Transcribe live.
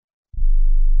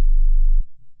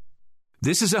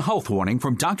This is a health warning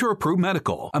from Dr. Approved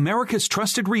Medical, America's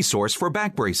trusted resource for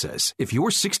back braces. If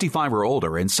you're 65 or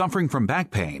older and suffering from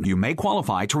back pain, you may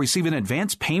qualify to receive an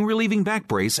advanced pain-relieving back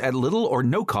brace at little or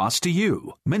no cost to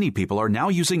you. Many people are now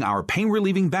using our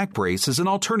pain-relieving back brace as an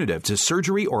alternative to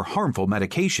surgery or harmful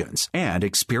medications and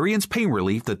experience pain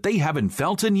relief that they haven't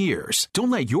felt in years.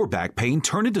 Don't let your back pain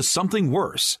turn into something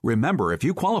worse. Remember, if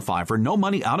you qualify for no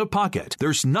money out of pocket,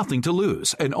 there's nothing to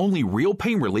lose and only real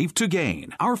pain relief to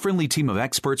gain. Our friendly team of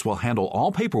experts will handle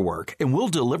all paperwork and will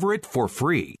deliver it for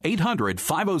free.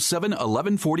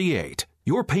 800-507-1148.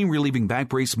 Your pain-relieving back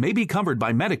brace may be covered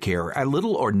by Medicare at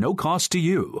little or no cost to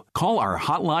you. Call our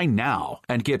hotline now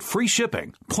and get free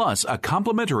shipping, plus a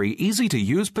complimentary,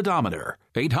 easy-to-use pedometer.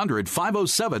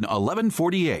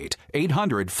 800-507-1148.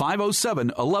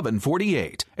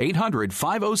 800-507-1148.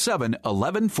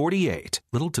 800-507-1148.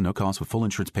 Little to no cost with full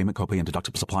insurance payment, copay, and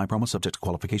deductible supply promo subject to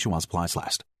qualification while supplies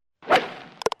last.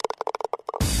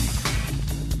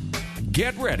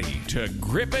 Get ready to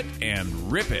grip it and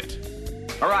rip it.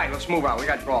 All right, let's move on. We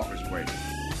got golfers waiting.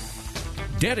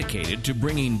 Dedicated to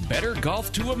bringing better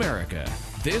golf to America,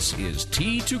 this is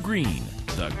Tee to Green,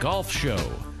 the golf show.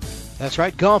 That's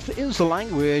right. Golf is the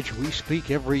language we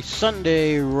speak every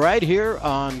Sunday right here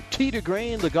on Tee to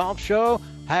Green, the golf show.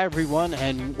 Hi, everyone,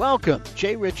 and welcome.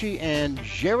 Jay Ritchie and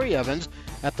Jerry Evans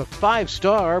at the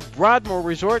 5-star Broadmoor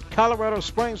Resort, Colorado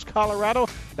Springs, Colorado,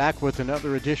 back with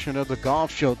another edition of the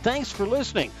Golf Show. Thanks for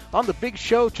listening. On the big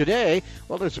show today,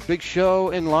 well, there's a big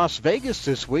show in Las Vegas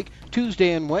this week,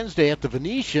 Tuesday and Wednesday at the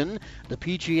Venetian, the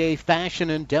PGA Fashion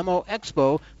and Demo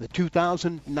Expo, the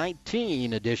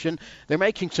 2019 edition. They're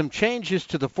making some changes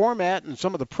to the format and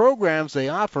some of the programs they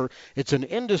offer. It's an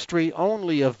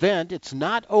industry-only event. It's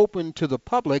not open to the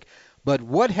public. But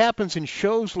what happens in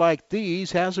shows like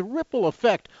these has a ripple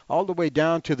effect all the way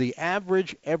down to the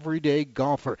average everyday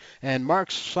golfer. And Mark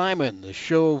Simon, the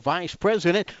show vice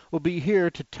president, will be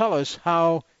here to tell us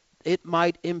how it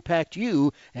might impact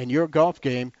you and your golf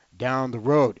game down the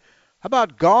road. How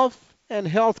about golf and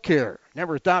healthcare?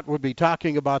 Never thought we'd be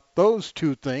talking about those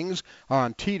two things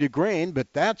on Tee to Green,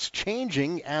 but that's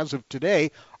changing as of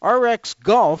today. RX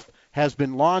Golf has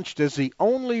been launched as the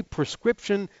only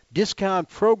prescription discount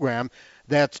program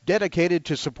that's dedicated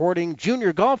to supporting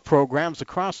junior golf programs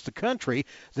across the country.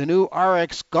 The new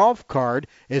RX Golf Card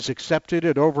is accepted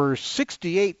at over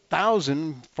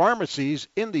 68,000 pharmacies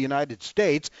in the United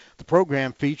States. The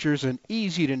program features an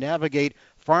easy-to-navigate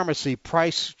pharmacy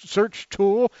price search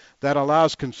tool that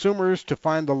allows consumers to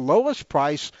find the lowest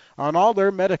price on all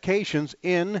their medications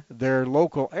in their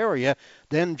local area.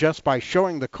 Then just by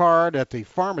showing the card at the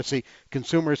pharmacy,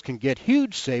 consumers can get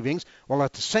huge savings, while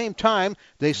at the same time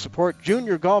they support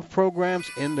junior golf programs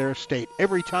in their state.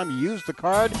 Every time you use the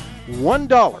card,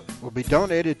 $1 will be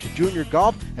donated to junior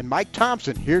golf, and Mike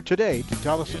Thompson here today to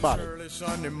tell us about it. Early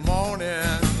Sunday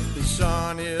morning, the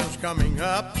sun is coming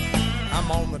up. I'm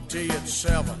on the tee at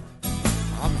 7.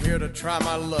 I'm here to try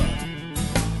my luck.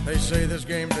 They say this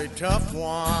game's a tough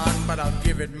one, but I'll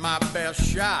give it my best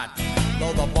shot.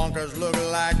 Though the bunkers look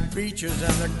like beaches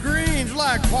and the greens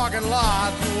like parking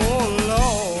lots. Oh,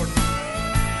 Lord,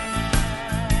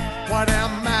 what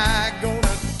am I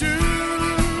gonna do?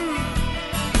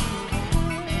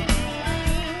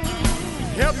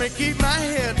 Help me keep my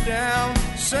head down.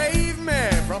 Save me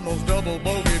from those double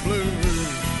bogey blues.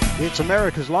 It's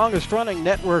America's longest-running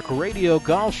network radio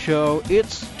golf show.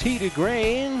 It's Tee to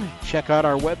Green. Check out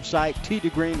our website,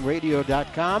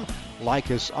 teetogreenradio.com. Like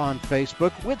us on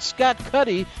Facebook. With Scott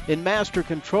Cuddy in Master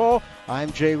Control,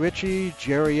 I'm Jay Ritchie,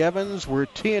 Jerry Evans. We're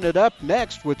teeing it up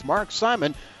next with Mark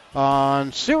Simon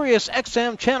on Sirius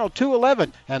XM Channel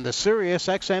 211 and the Sirius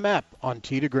XM app on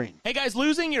Tee to Green. Hey guys,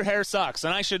 losing your hair sucks,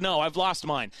 and I should know. I've lost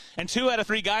mine. And 2 out of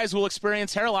 3 guys will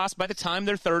experience hair loss by the time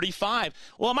they're 35.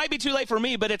 Well, it might be too late for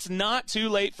me, but it's not too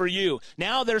late for you.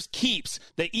 Now there's Keeps,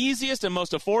 the easiest and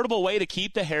most affordable way to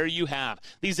keep the hair you have.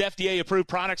 These FDA-approved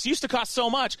products used to cost so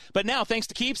much, but now, thanks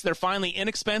to Keeps, they're finally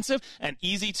inexpensive and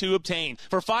easy to obtain.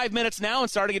 For 5 minutes now and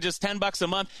starting at just $10 a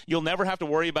month, you'll never have to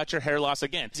worry about your hair loss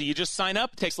again. So you just sign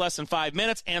up, it takes less than 5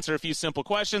 minutes, answer a few simple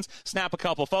questions, snap a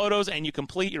couple photos, and you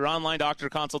complete your online doctor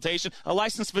consultation. A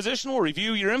licensed physician will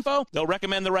review your info. They'll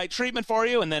recommend the right treatment for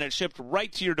you, and then it's shipped right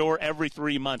to your door every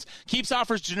 3 months. Keeps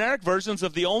offers generic versions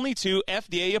of the only 2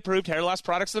 FDA-approved hair loss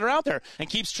products that are out there, and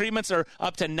Keeps treatments are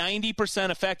up to 90%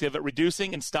 effective at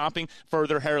reducing and stopping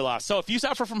further hair loss. So if you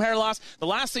suffer from hair loss, the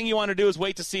last thing you want to do is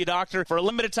wait to see a doctor. For a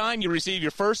limited time, you receive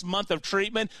your first month of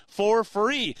treatment for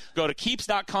free. Go to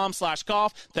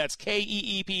keeps.com/golf. That's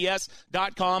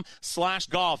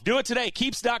KEEPS.com/golf. Do it today.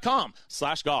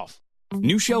 Keeps.com/golf.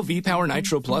 New Shell V-Power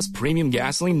Nitro Plus Premium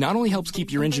Gasoline not only helps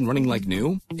keep your engine running like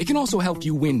new, it can also help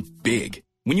you win big.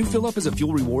 When you fill up as a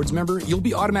Fuel Rewards member, you'll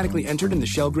be automatically entered in the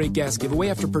Shell Great Gas giveaway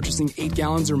after purchasing 8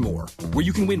 gallons or more, where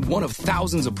you can win one of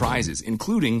thousands of prizes,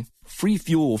 including free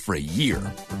fuel for a year.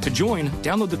 To join,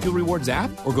 download the Fuel Rewards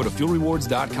app or go to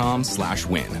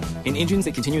fuelrewards.com/win. In engines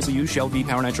that continuously use Shell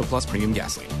V-Power Nitro Plus Premium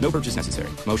Gasoline. No purchase necessary.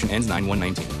 Motion ends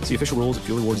 9/1/19. See official rules at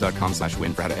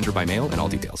fuelrewards.com/win for how to enter by mail and all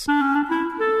details.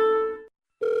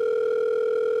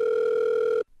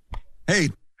 Hey.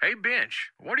 Hey,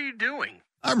 Bench, what are you doing?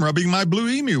 I'm rubbing my Blue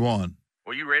Emu on.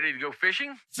 Well, you ready to go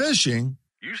fishing? Fishing?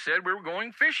 You said we were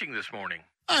going fishing this morning.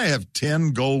 I have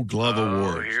 10 Gold Glove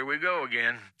awards. Here we go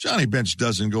again. Johnny Bench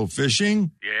doesn't go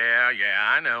fishing. Yeah,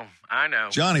 I know.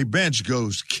 Johnny Bench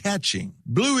goes catching.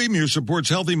 Blue Emu supports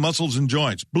healthy muscles and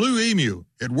joints. Blue Emu.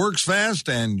 It works fast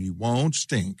and you won't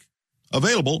stink.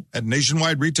 Available at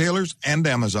nationwide retailers and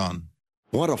Amazon.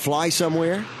 Want to fly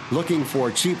somewhere? Looking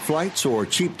for cheap flights or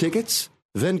cheap tickets?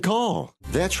 Then call.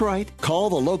 That's right. Call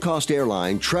the low-cost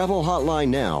airline travel hotline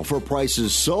now for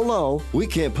prices so low we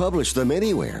can't publish them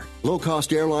anywhere. Low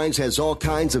Cost Airlines has all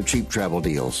kinds of cheap travel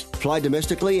deals. Fly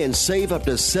domestically and save up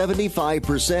to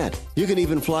 75%. You can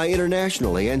even fly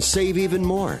internationally and save even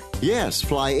more. Yes,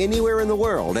 fly anywhere in the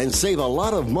world and save a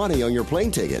lot of money on your plane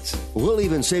tickets. We'll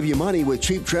even save you money with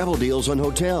cheap travel deals on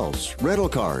hotels, rental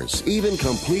cars, even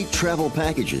complete travel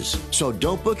packages. So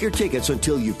don't book your tickets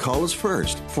until you call us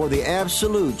first for the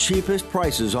absolute cheapest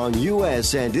prices on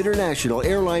U.S. and international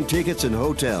airline tickets and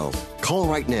hotels. Call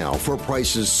right now for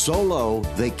prices so low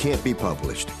they can't be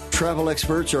published. Travel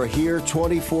experts are here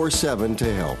 24/7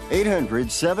 to help.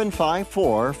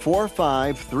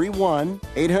 800-754-4531.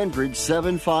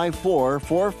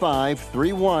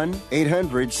 800-754-4531.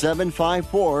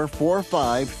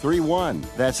 800-754-4531.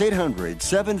 That's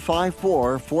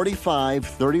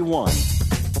 800-754-4531.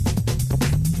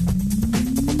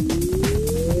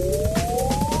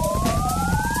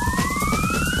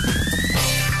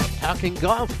 Talking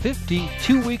golf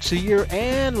 52 weeks a year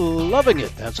and loving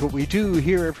it. That's what we do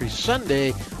here every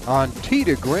Sunday on Tee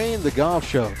to Green, the golf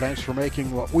show. Thanks for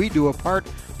making what we do a part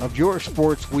of your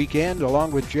sports weekend.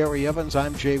 Along with Jerry Evans,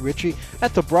 I'm Jay Ritchie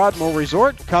at the Broadmoor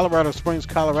Resort, Colorado Springs,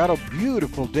 Colorado.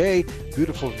 Beautiful day,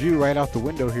 beautiful view right out the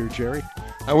window here, Jerry.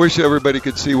 I wish everybody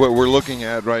could see what we're looking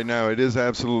at right now. It is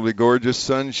absolutely gorgeous.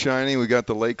 Sun shining. We got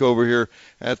the lake over here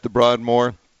at the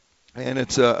Broadmoor, and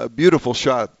it's a beautiful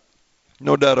shot.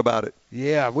 No doubt about it.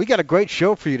 Yeah, we got a great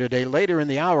show for you today. Later in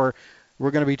the hour, we're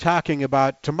going to be talking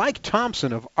to Mike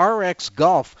Thompson of RX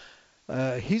Golf.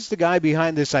 He's the guy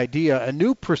behind this idea, a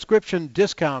new prescription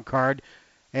discount card,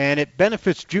 and it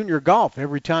benefits junior golf.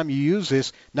 Every time you use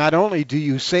this, not only do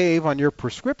you save on your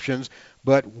prescriptions,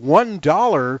 but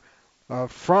 $1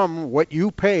 from what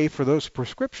you pay for those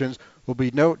prescriptions will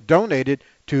be donated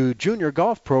to junior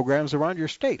golf programs around your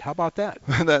state. How about that?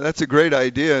 That's a great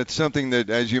idea. It's something that,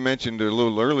 as you mentioned a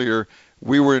little earlier,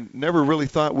 we were never really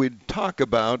thought we'd talk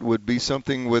about would be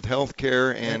something with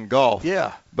healthcare and golf.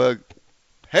 Yeah. But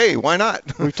hey, why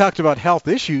not? We've talked about health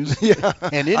issues yeah,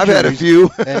 and injuries I've had a few.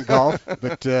 and golf,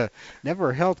 but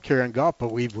never healthcare and golf.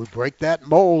 But we break that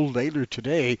mold later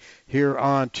today here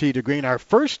on Tee to Green. Our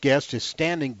first guest is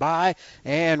standing by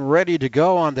and ready to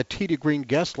go on the Tee to Green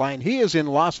guest line. He is in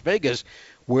Las Vegas,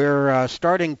 where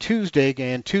starting Tuesday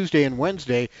and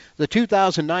Wednesday, the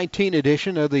 2019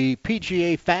 edition of the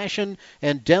PGA Fashion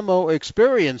and Demo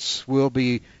Experience will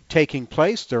be taking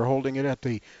place. They're holding it at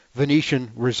the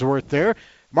Venetian Resort there.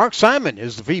 Mark Simon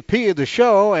is the VP of the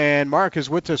show, and Mark is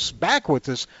back with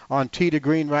us on Tee to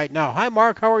Green right now. Hi,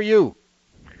 Mark. How are you?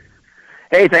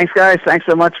 Hey, thanks, guys. Thanks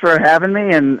so much for having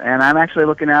me, and I'm actually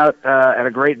looking out at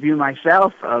a great view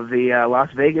myself of the Las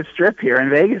Vegas Strip here in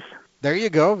Vegas. There you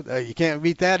go. You can't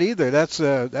beat that either. That's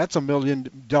a $1 million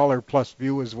plus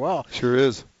view as well. Sure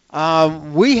is.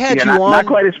 We had you on. Not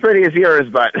quite as pretty as yours,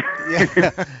 but.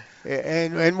 Yeah.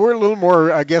 And we're a little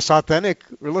more, I guess, authentic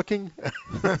looking.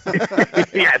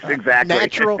 Yes, exactly.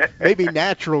 Natural. Maybe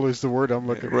natural is the word I'm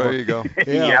looking for. There you go.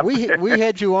 Yeah, yep. we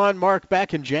had you on, Mark,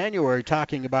 back in January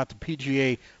talking about the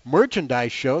PGA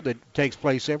merchandise show that takes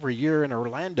place every year in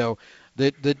Orlando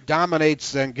that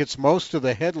dominates and gets most of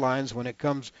the headlines when it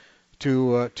comes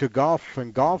to golf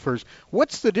and golfers.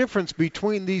 What's the difference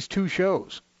between these two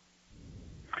shows?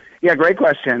 Yeah, great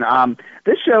question.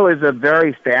 This show is a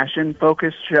very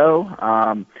fashion-focused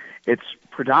show. It's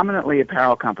predominantly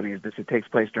apparel companies. It takes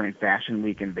place during Fashion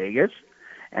Week in Vegas,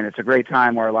 and it's a great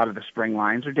time where a lot of the spring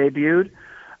lines are debuted.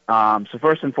 So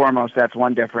first and foremost, that's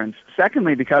one difference.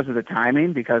 Secondly, because of the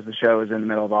timing, because the show is in the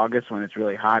middle of August when it's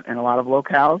really hot in a lot of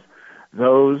locales,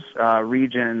 those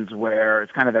regions where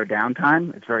it's kind of their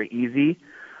downtime, it's very easy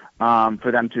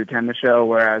for them to attend the show,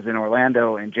 whereas in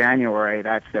Orlando in January,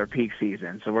 that's their peak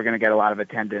season. So we're going to get a lot of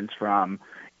attendance from,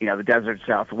 the desert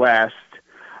Southwest.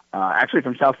 Actually,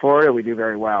 from South Florida, we do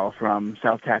very well. From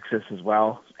South Texas as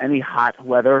well. Any hot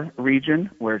weather region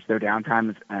where it's their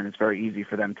downtime and it's very easy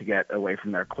for them to get away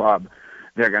from their club,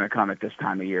 they're going to come at this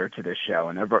time of year to this show,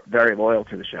 and they're very loyal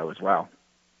to the show as well.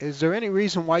 Is there any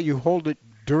reason why you hold it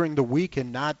during the week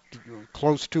and not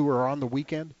close to or on the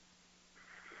weekend?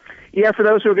 Yeah, for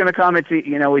those who are going to come,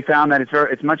 we found that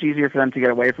it's much easier for them to get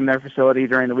away from their facility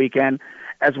during the weekend.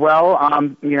 As well,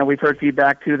 we've heard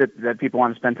feedback too that people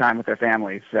want to spend time with their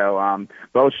families. So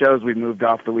both shows we've moved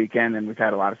off the weekend, and we've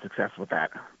had a lot of success with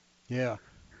that. Yeah.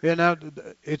 Now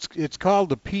it's called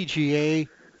the PGA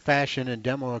Fashion and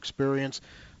Demo Experience.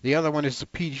 The other one is the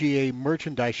PGA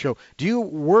Merchandise Show. Do you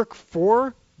work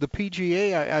for the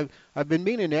PGA? I've been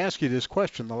meaning to ask you this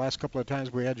question the last couple of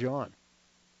times we had you on.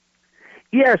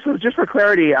 Yeah. So just for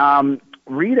clarity,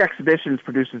 Reed Exhibitions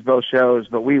produces both shows,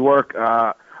 but we work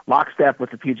lockstep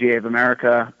with the PGA of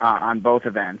America on both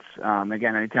events.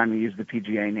 Again, anytime you use the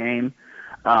PGA name,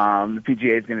 the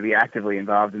PGA is going to be actively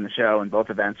involved in the show, and both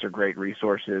events are great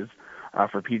resources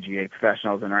for PGA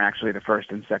professionals and are actually the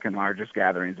first and second largest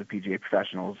gatherings of PGA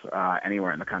professionals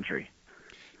anywhere in the country.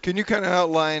 Can you kind of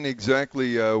outline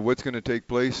exactly what's going to take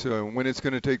place, when it's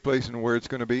going to take place, and where it's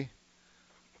going to be?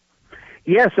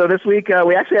 Yeah, so this week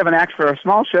we actually have for a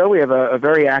small show. We have a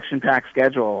very action-packed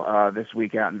schedule this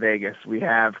week out in Vegas. We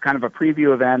have kind of a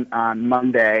preview event on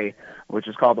Monday, which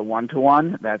is called the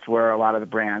One-to-One. That's where a lot of the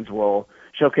brands will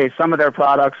showcase some of their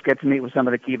products, get to meet with some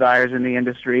of the key buyers in the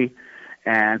industry,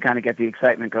 and kind of get the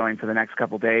excitement going for the next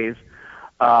couple days.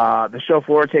 The show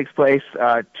floor takes place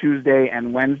Tuesday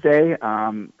and Wednesday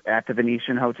at the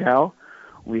Venetian Hotel.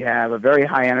 We have a very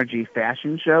high-energy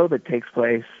fashion show that takes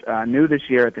place new this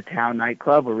year at the Town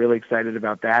Nightclub. We're really excited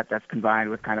about that. That's combined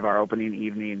with kind of our opening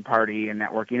evening party and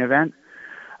networking event.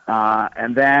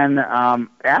 And then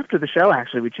after the show,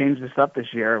 actually, we changed this up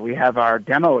this year. We have our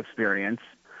demo experience,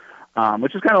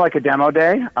 which is kind of like a demo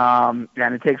day, and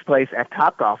it takes place at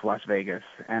Topgolf Las Vegas.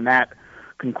 And that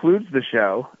concludes the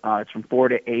show. It's from 4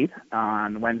 to 8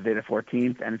 on Wednesday the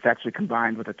 14th, and it's actually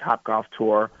combined with a Topgolf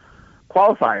Tour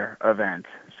qualifier event.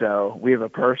 So we have a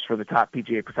purse for the top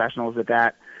PGA professionals at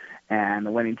that, and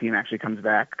the winning team actually comes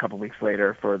back a couple weeks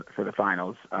later for the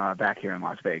finals back here in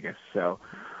Las Vegas. So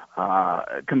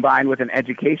combined with an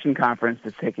education conference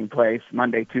that's taking place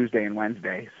Monday, Tuesday, and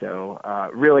Wednesday. So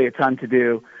really a ton to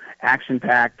do,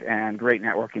 action-packed, and great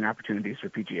networking opportunities for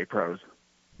PGA pros.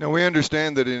 Now, we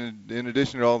understand that in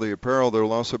addition to all the apparel, there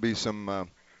will also be some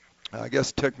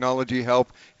technology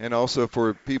help, and also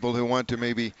for people who want to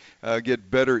maybe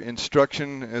get better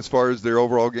instruction as far as their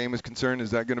overall game is concerned.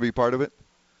 Is that going to be part of it?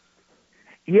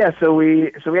 Yeah, so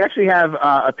we actually have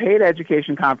a paid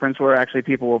education conference where actually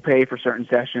people will pay for certain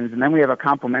sessions, and then we have a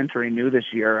complimentary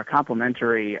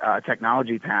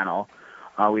technology panel.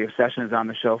 We have sessions on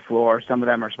the show floor. Some of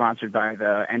them are sponsored by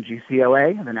the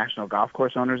NGCOA, the National Golf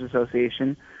Course Owners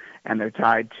Association, and they're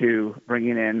tied to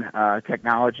bringing in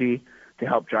technology to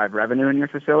help drive revenue in your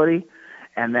facility.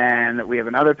 And then we have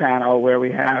another panel where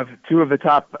we have two of the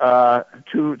top,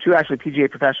 two actually PGA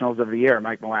professionals of the year,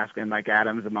 Mike Molaska and Mike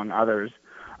Adams, among others,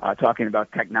 talking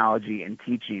about technology and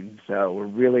teaching. So we're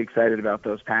really excited about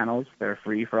those panels. They're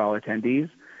free for all attendees,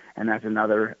 and that's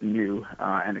another new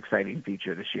and exciting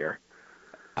feature this year.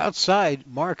 Outside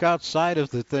of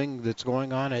the thing that's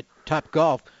going on at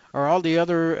Topgolf, are all the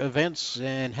other events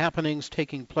and happenings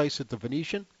taking place at the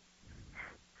Venetian?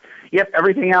 Yep,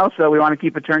 everything else, we want to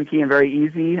keep it turnkey and very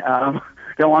easy.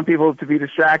 Don't want people to be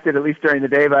distracted, at least during the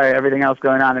day, by everything else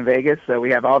going on in Vegas. So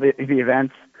we have all the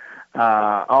events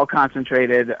all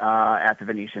concentrated at the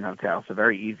Venetian Hotel, so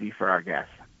very easy for our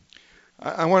guests.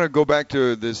 I want to go back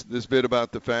to this bit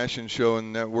about the fashion show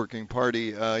and networking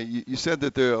party. You said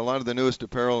that a lot of the newest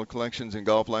apparel collections and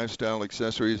golf lifestyle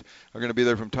accessories are going to be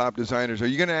there from top designers. Are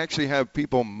you going to actually have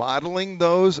people modeling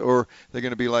those, or are they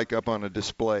going to be like up on a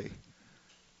display?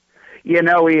 Yeah,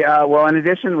 no, in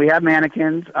addition, we have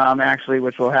mannequins, actually,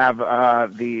 which will have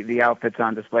the outfits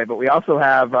on display, but we also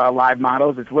have live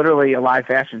models. It's literally a live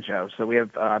fashion show. So we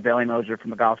have Bailey Mosier from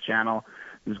the Golf Channel,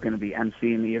 who's going to be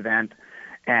emceeing the event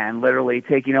and literally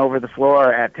taking over the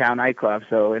floor at Town Nightclub.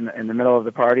 So in the middle of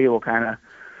the party, we'll kind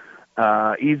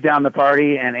of ease down the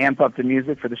party and amp up the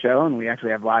music for the show, and we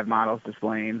actually have live models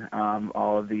displaying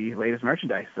all of the latest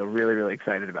merchandise. So really, really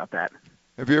excited about that.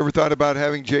 Have you ever thought about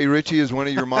having Jay Ritchie as one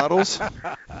of your models?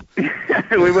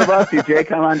 We would love to. Jay,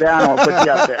 come on down. We'll put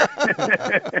you up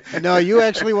there. No, you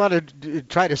actually want to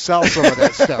try to sell some of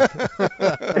that stuff.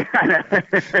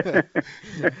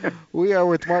 We are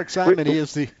with Mark Simon. He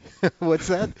is the What's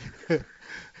that?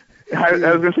 I was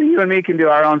going to say, you and me can do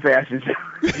our own fashion show.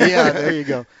 Yeah, there you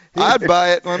go. I'd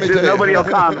buy it. Let me tell you. Nobody will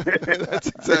come. That's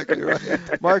exactly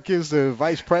right. Mark is the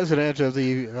vice president of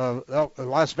the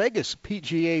Las Vegas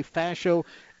PGA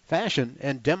Fashion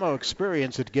and Demo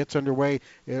Experience. It gets underway.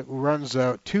 It runs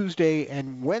Tuesday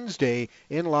and Wednesday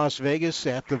in Las Vegas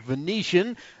at the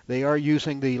Venetian. They are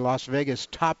using the Las Vegas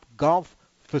Top Golf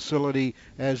facility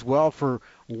as well for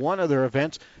one of their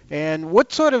events. And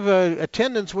what sort of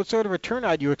attendance, what sort of a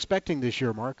turnout are you expecting this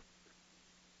year, Mark?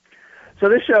 So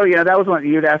this show, that was what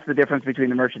you'd asked the difference between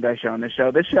the merchandise show and this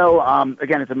show. This show,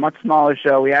 again, it's a much smaller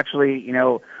show. We actually,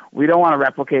 we don't want to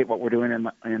replicate what we're doing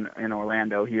in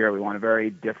Orlando here. We want a very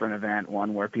different event,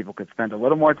 one where people could spend a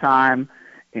little more time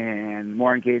and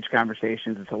more engaged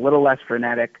conversations. It's a little less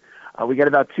frenetic. We get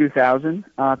about 2,000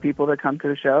 people that come to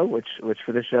the show, which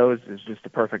for the show is just a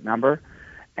perfect number.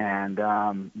 And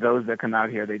those that come out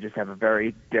here, they just have a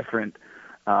very different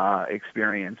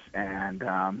experience. And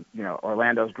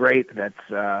Orlando's great. That's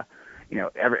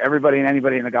everybody and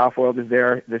anybody in the golf world is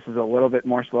there. This is a little bit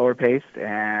more slower paced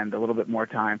and a little bit more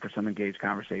time for some engaged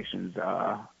conversations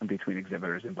between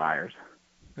exhibitors and buyers.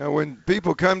 Now, when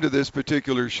people come to this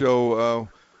particular show,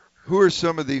 who are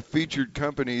some of the featured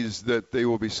companies that they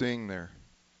will be seeing there?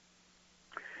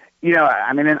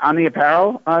 On the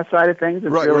apparel side of things,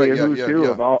 it's really a who's who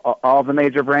of all the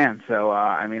major brands. So,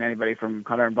 anybody from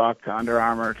Cutter & Buck to Under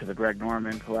Armour to the Greg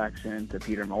Norman collection to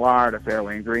Peter Millar to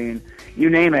Fairway and Green, you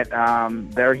name it,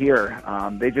 they're here.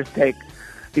 They just take,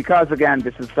 because, again,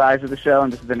 this is the size of the show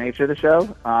and this is the nature of the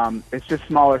show, it's just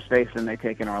smaller space than they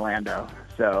take in Orlando.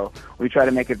 So we try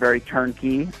to make it very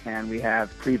turnkey, and we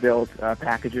have pre-built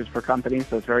packages for companies,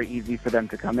 so it's very easy for them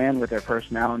to come in with their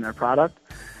personnel and their product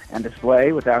and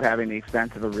display without having the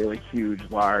expense of a really huge,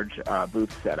 large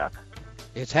booth setup.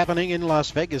 It's happening in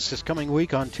Las Vegas this coming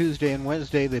week on Tuesday and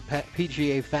Wednesday, the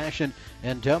PGA Fashion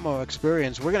and Demo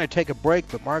Experience. We're going to take a break,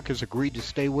 but Mark has agreed to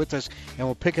stay with us, and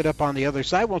we'll pick it up on the other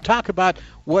side. We'll talk about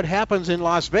what happens in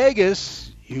Las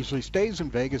Vegas, usually stays in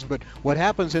Vegas, but what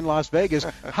happens in Las Vegas,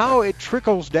 how it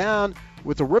trickles down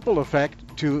with a ripple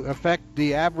effect to affect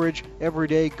the average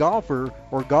everyday golfer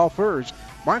or golfers.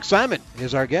 Mark Simon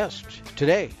is our guest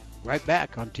today. Right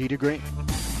back on Tee to Green.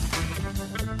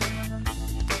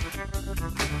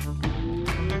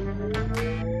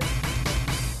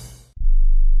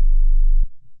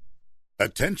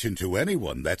 Attention to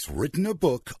anyone that's written a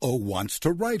book or wants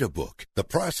to write a book. The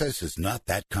process is not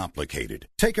that complicated.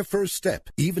 Take a first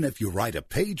step. Even if you write a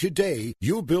page a day,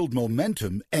 you'll build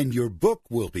momentum and your book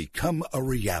will become a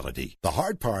reality. The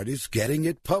hard part is getting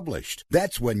it published.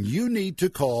 That's when you need to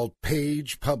call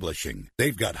Page Publishing.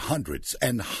 They've got hundreds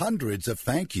and hundreds of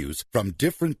thank yous from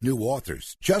different new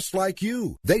authors, just like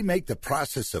you. They make the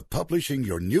process of publishing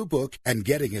your new book and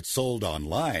getting it sold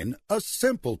online a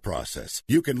simple process.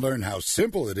 You can learn how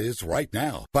simple it is right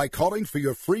now by calling for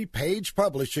your free Page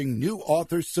Publishing New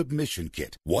Author Submission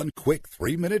Kit. One quick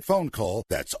 3-minute phone call,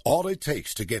 that's all it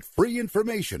takes to get free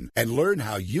information and learn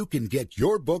how you can get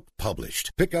your book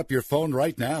published. Pick up your phone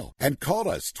right now and call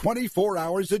us 24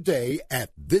 hours a day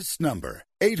at this number.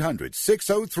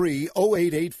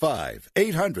 800-603-0885.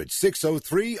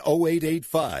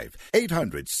 800-603-0885.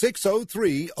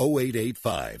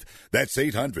 800-603-0885. That's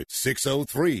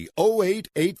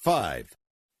 800-603-0885.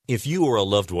 If you or a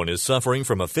loved one is suffering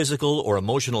from a physical or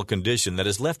emotional condition that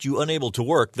has left you unable to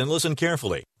work, then listen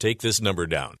carefully. Take this number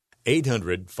down.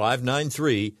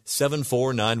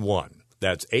 800-593-7491.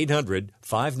 That's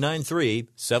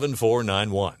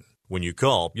 800-593-7491. When you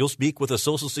call, you'll speak with a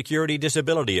Social Security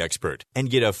disability expert and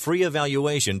get a free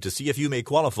evaluation to see if you may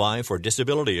qualify for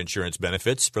disability insurance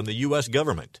benefits from the U.S.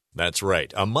 government. That's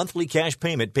right, a monthly cash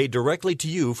payment paid directly to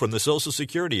you from the Social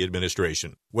Security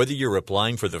Administration. Whether you're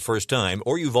applying for the first time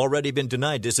or you've already been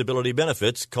denied disability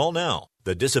benefits, call now.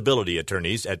 The disability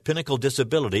attorneys at Pinnacle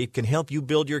Disability can help you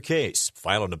build your case,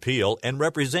 file an appeal, and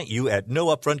represent you at no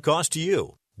upfront cost to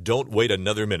you. Don't wait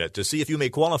another minute to see if you may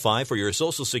qualify for your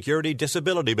Social Security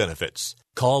disability benefits.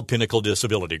 Call Pinnacle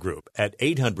Disability Group at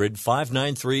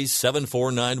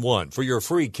 800-593-7491 for your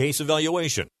free case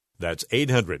evaluation. That's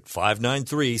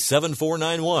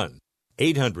 800-593-7491.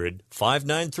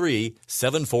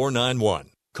 800-593-7491.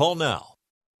 Call now.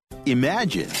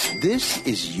 Imagine this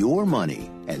is your money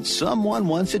and someone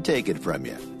wants to take it from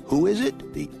you. Who is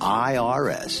it? The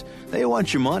IRS. They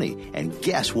want your money, and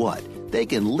guess what? They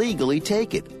can legally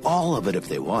take it, all of it if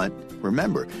they want.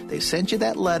 Remember, they sent you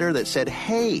that letter that said,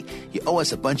 hey, you owe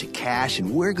us a bunch of cash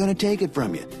and we're going to take it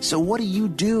from you. So what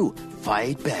do?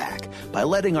 fight back by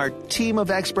letting our team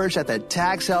of experts at the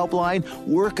Tax Helpline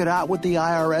work it out with the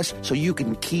IRS so you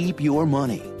can keep your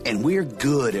money. And we're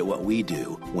good at what we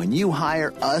do. When you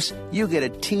hire us, you get a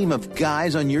team of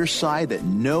guys on your side that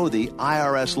know the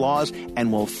IRS laws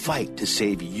and will fight to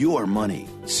save your money.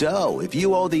 So, if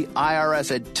you owe the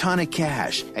IRS a ton of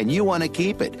cash and you want to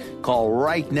keep it, call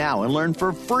right now and learn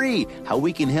for free how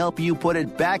we can help you put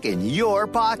it back in your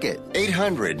pocket.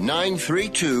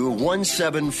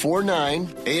 800-932-1749.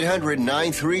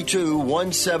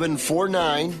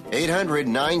 800-932-1749.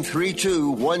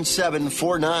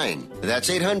 800-932-1749. That's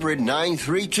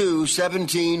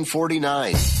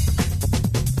 800-932-1749.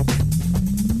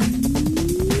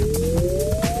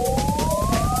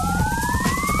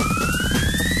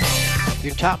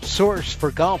 Your top source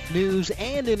for golf news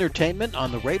and entertainment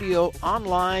on the radio,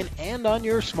 online, and on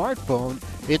your smartphone.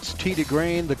 It's Tee to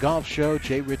Green, the golf show.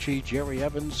 Jay Ritchie, Jerry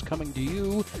Evans coming to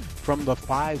you from the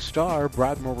 5-star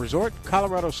Broadmoor Resort,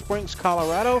 Colorado Springs,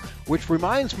 Colorado, which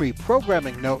reminds me,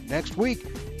 programming note, next week,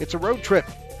 it's a road trip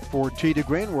for Tee to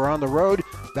Green. We're on the road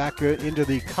back into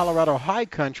the Colorado High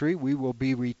Country. We will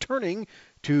be returning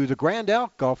to the Grand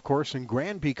Elk Golf Course in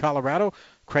Granby, Colorado.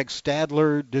 Craig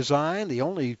Stadler design, the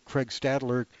only Craig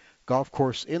Stadler golf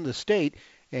course in the state.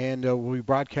 And we'll be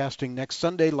broadcasting next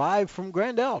Sunday live from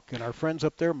Grand Elk. And our friends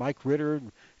up there, Mike Ritter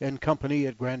and company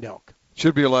at Grand Elk.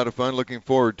 Should be a lot of fun. Looking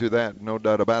forward to that, no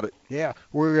doubt about it. Yeah.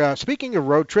 We're speaking of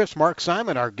road trips, Mark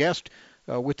Simon, our guest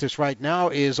with us right now,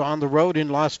 is on the road in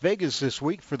Las Vegas this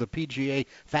week for the PGA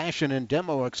Fashion and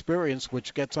Demo Experience,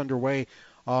 which gets underway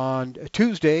on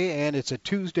Tuesday, and it's a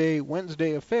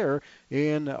Tuesday-Wednesday affair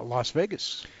in Las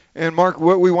Vegas. And, Mark,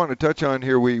 what we want to touch on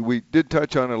here, we did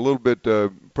touch on a little bit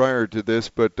prior to this,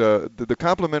 but the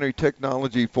Complementary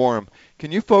Technology Forum,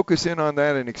 can you focus in on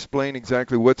that and explain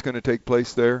exactly what's going to take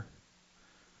place there?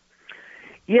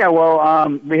 Yeah, well,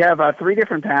 we have 3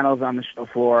 different panels on the show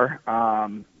floor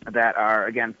that are,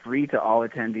 again, free to all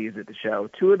attendees at the show.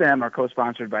 2 of them are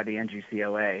co-sponsored by the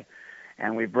NGCLA.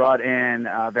 And we brought in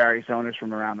various owners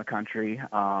from around the country.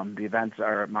 The events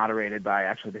are moderated by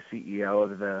actually the CEO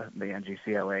of the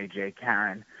NGCLA, Jay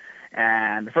Karen.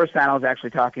 And the first panel is actually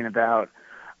talking about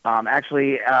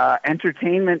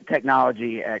entertainment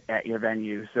technology at your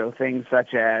venue. So things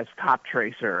such as Top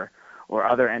Tracer or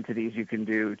other entities you can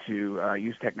do to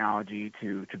use technology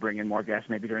to bring in more guests,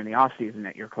 maybe during the off season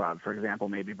at your club. For example,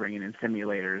 maybe bringing in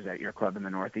simulators at your club in the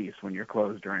Northeast when you're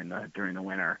closed during the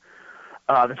winter.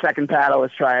 The second panel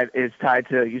is tied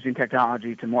to using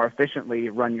technology to more efficiently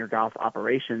run your golf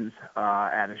operations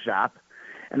at a shop.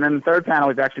 And then the third panel,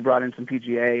 we've actually brought in some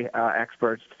PGA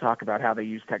experts to talk about how they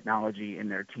use technology in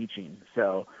their teaching.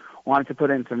 So wanted to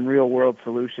put in some real-world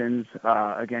solutions,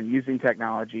 again, using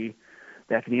technology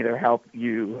that can either help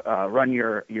you run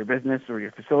your business or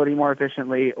your facility more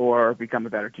efficiently or become a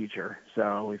better teacher.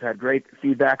 So we've had great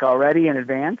feedback already in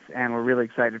advance, and we're really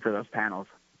excited for those panels.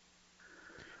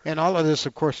 And all of this,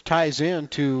 of course, ties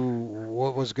into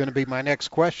what was going to be my next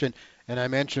question, and I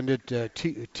mentioned it,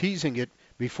 teasing it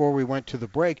before we went to the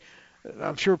break.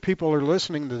 I'm sure people are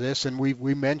listening to this, and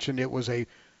we mentioned it was a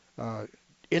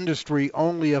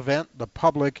industry-only event. The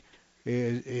public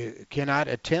cannot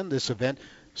attend this event,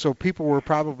 so people were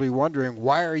probably wondering,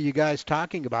 why are you guys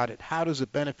talking about it? How does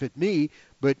it benefit me?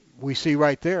 But we see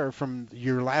right there from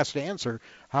your last answer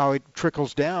how it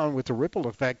trickles down with the ripple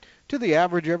effect to the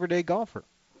average everyday golfer.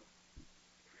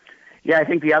 Yeah, I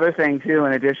think the other thing, too,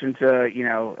 in addition to,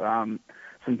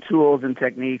 some tools and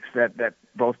techniques that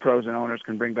both pros and owners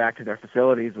can bring back to their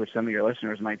facilities, which some of your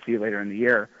listeners might see later in the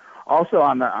year. Also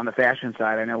on the fashion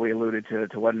side, I know we alluded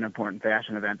to what an important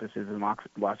fashion event this is in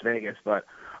Las Vegas, but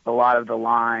a lot of the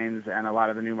lines and a lot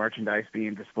of the new merchandise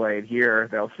being displayed here,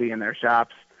 they'll see in their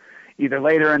shops either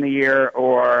later in the year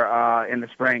or in the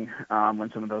spring when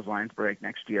some of those lines break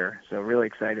next year. So really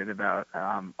excited about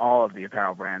all of the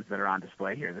apparel brands that are on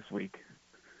display here this week.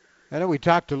 I know we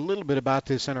talked a little bit about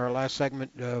this in our last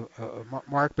segment,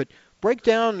 Mark, but break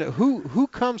down who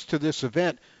comes to this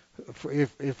event.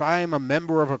 If I am a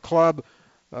member of a club,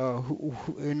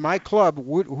 in my club,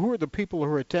 who are the people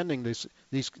who are attending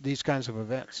these kinds of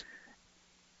events?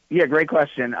 Yeah, great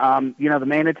question. The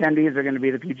main attendees are going to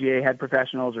be the PGA head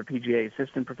professionals or PGA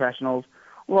assistant professionals.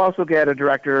 We'll also get a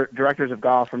directors of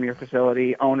golf from your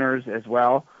facility, owners as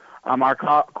well. Our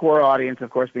core audience, of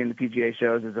course, being the PGA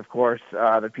shows, is, of course,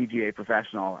 the PGA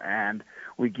professional. And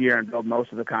we gear and build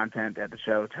most of the content at the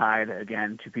show tied,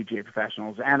 again, to PGA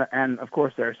professionals and of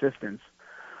course, their assistants.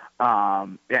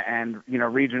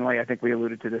 Regionally, I think we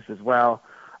alluded to this as well.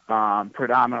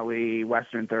 Predominantly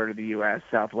western third of the U.S.,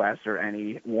 Southwest, or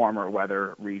any warmer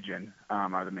weather region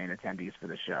are the main attendees for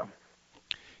the show.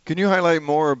 Can you highlight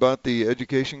more about the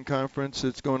education conference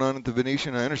that's going on at the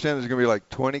Venetian? I understand there's going to be like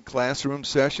 20 classroom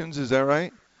sessions. Is that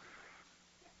right?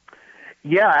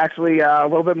 Yeah, actually a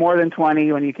little bit more than 20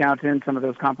 when you count in some of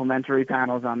those complimentary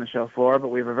panels on the show floor, but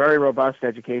we have a very robust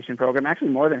education program. Actually,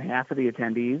 more than half of the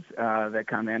attendees that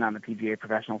come in on the PGA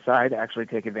professional side actually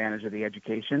take advantage of the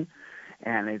education,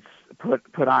 and it's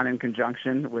put on in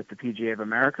conjunction with the PGA of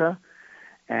America,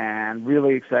 and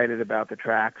really excited about the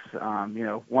tracks.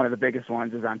 One of the biggest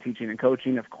ones is on teaching and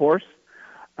coaching, of course,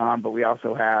 but we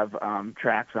also have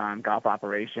tracks on golf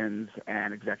operations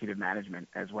and executive management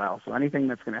as well. So anything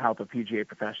that's going to help a PGA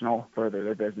professional further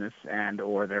their business and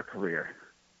or their career.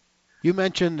 You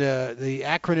mentioned the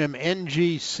acronym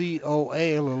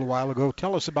NGCOA a little while ago.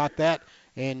 Tell us about that,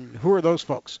 and who are those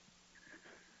folks?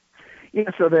 Yeah,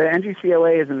 so the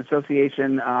NGCOA is an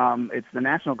association. It's the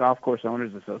National Golf Course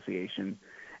Owners Association.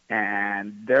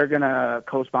 And they're going to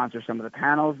co-sponsor some of the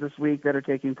panels this week that are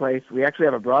taking place. We actually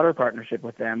have a broader partnership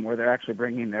with them where they're actually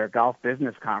bringing their Golf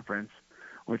Business Conference,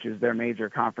 which is their major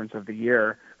conference of the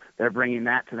year. They're bringing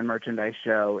that to the merchandise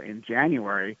show in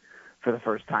January for the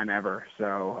first time ever.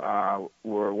 So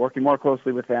we're working more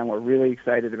closely with them. We're really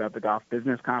excited about the Golf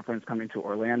Business Conference coming to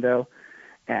Orlando.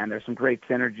 And there's some great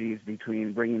synergies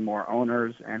between bringing more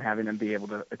owners and having them be able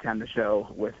to attend the show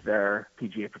with their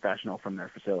PGA professional from their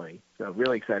facility. So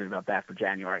really excited about that for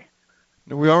January.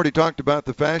 Now, we already talked about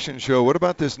the fashion show. What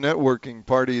about this networking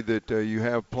party that you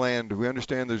have planned? We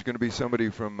understand there's going to be somebody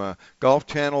from Golf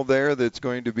Channel there that's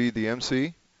going to be the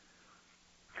MC.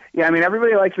 Yeah, I mean,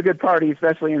 everybody likes a good party,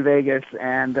 especially in Vegas,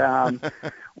 and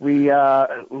we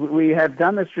have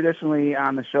done this traditionally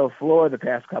on the show floor the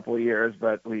past couple of years,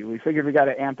 but we figured we got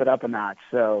to amp it up a notch.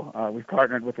 So we've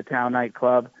partnered with the Town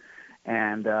Nightclub,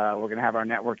 and we're going to have our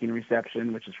networking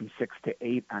reception, which is from 6 to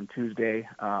 8 on Tuesday,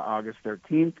 August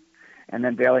 13th. And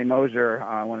then Bailey Mosier,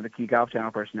 one of the key Golf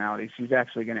Channel personalities, she's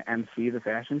actually going to MC the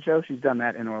fashion show. She's done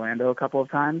that in Orlando a couple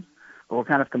of times. But we're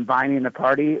kind of combining the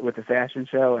party with the fashion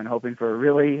show and hoping for a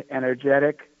really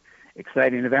energetic,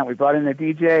 exciting event. We brought in a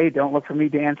DJ. Don't look for me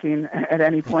dancing at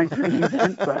any point during the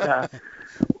event, but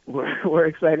we're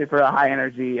excited for a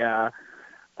high-energy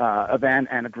event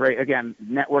and a great, again,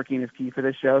 networking is key for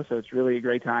this show, so it's really a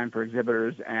great time for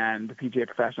exhibitors and PGA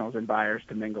professionals and buyers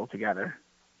to mingle together.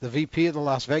 The VP of the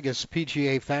Las Vegas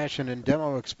PGA Fashion and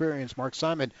Demo Experience, Mark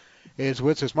Simon, is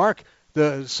with us. Mark,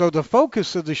 so the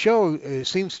focus of the show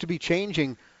seems to be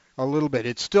changing a little bit.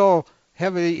 It's still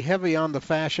heavy on the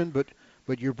fashion,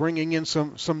 but you're bringing in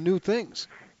some new things.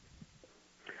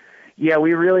 Yeah,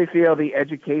 we really feel the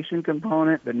education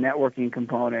component, the networking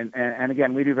component, and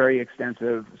again, we do very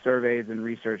extensive surveys and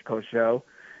research post-show,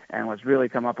 and what's really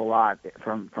come up a lot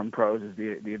from pros is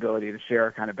the ability to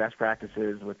share kind of best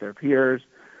practices with their peers,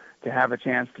 to have a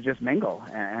chance to just mingle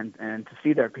and to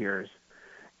see their peers.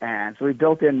 And so we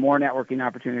built in more networking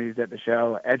opportunities at the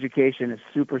show. Education is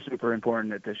super, super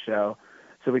important at this show.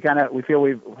 So we feel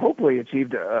we've hopefully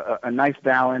achieved a nice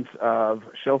balance of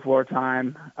show floor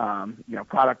time,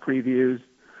 product previews,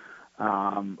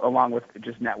 along with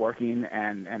just networking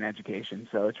and education.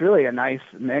 So it's really a nice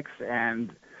mix.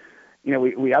 And,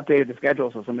 we updated the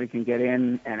schedule so somebody can get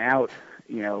in and out,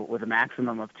 with a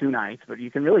maximum of 2 nights. But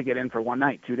you can really get in for 1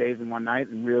 night, 2 days and 1 night,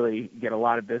 and really get a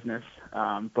lot of business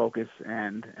focus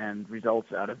and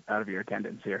results out of your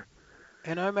attendance here.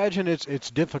 And I imagine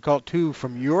it's difficult, too,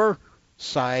 from your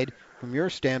side, from your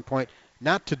standpoint,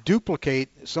 not to duplicate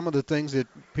some of the things that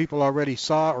people already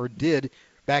saw or did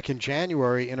back in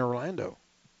January in Orlando.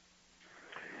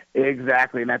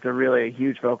 Exactly, and that's a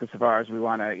huge focus of ours. We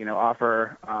want to,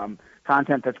 offer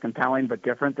content that's compelling but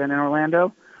different than in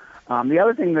Orlando. The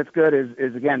other thing that's good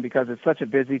is again, because it's such a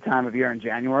busy time of year in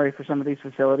January for some of these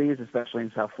facilities, especially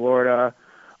in South Florida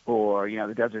or,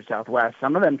 the desert Southwest,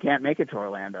 some of them can't make it to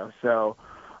Orlando. So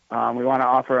we want to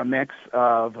offer a mix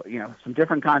of, some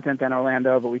different content than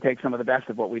Orlando, but we take some of the best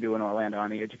of what we do in Orlando on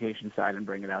the education side and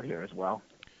bring it out here as well.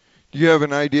 Do you have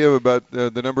an idea about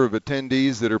the number of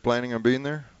attendees that are planning on being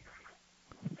there?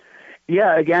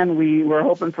 Yeah, again, we're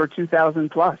hoping for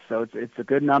 2,000 plus, so it's a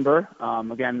good number.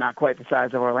 Again, not quite the size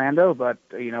of Orlando, but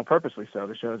purposely so.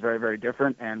 The show is very, very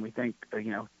different, and we think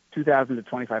 2,000 to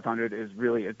 2,500 is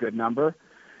really a good number.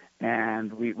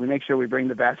 And we make sure we bring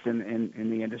the best in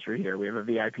the industry here. We have a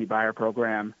VIP buyer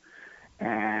program,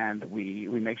 and we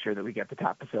make sure that we get the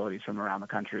top facilities from around the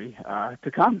country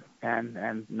to come.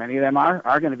 And many of them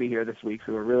are going to be here this week,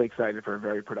 so we're really excited for a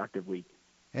very productive week.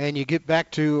 And you get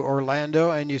back to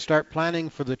Orlando and you start planning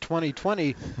for the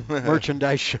 2020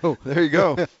 merchandise show. There you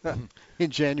go. In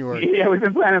January. Yeah, we've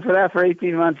been planning for that for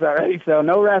 18 months already, so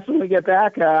no rest when we get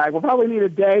back. We'll probably need a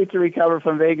day to recover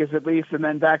from Vegas at least, and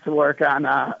then back to work on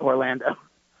Orlando.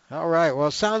 All right.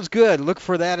 Well, sounds good. Look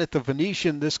for that at the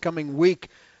Venetian this coming week.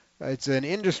 It's an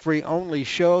industry-only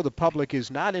show. The public is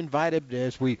not invited.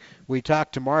 As we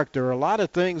talked to Mark, there are a lot of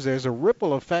things. There's a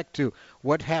ripple effect to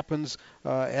what happens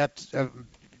at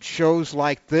shows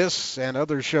like this and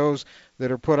other shows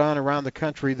that are put on around the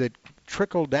country that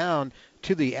trickle down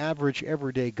to the average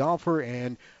everyday golfer.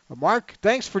 And Mark,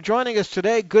 thanks for joining us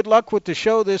today. Good luck with the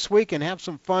show this week, and have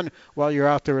some fun while you're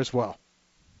out there as well.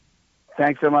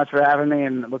 Thanks so much for having me,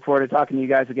 and look forward to talking to you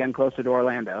guys again closer to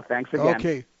Orlando. Thanks again.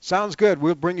 Okay, sounds good.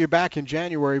 We'll bring you back in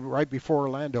January right before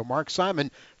Orlando. Mark Simon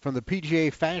from the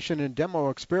PGA Fashion and Demo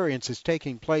Experience is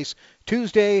taking place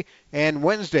Tuesday and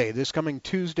Wednesday, this coming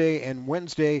Tuesday and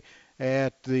Wednesday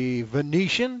at the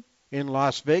Venetian in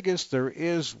Las Vegas. There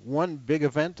is one big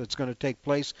event that's going to take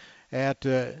place at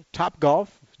Topgolf,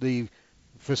 the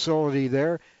facility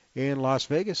there in Las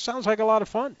Vegas. Sounds like a lot of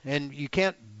fun, and you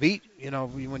can't beat,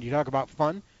 when you talk about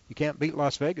fun, you can't beat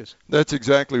Las Vegas. That's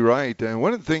exactly right. And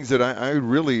one of the things that I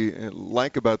really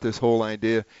like about this whole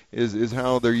idea is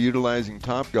how they're utilizing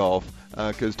Topgolf,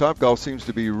 because Topgolf seems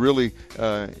to be really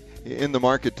in the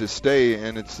market to stay,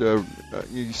 and it's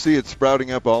you see it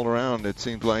sprouting up all around, it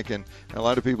seems like, and a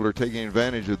lot of people are taking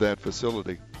advantage of that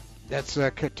facility. That's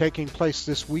taking place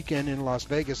this weekend in Las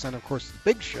Vegas, and of course the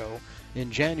big show in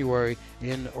January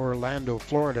in Orlando,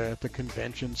 Florida at the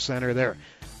Convention Center there.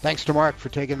 Thanks to Mark for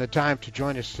taking the time to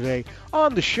join us today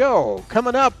on the show.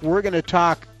 Coming up, we're going to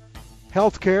talk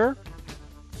healthcare.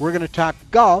 We're going to talk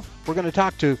golf. We're going to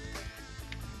talk to a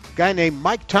guy named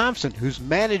Mike Thompson, who's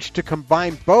managed to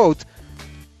combine both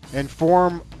and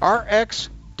form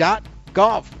RX.Golf.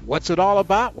 What's it all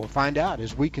about? We'll find out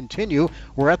as we continue.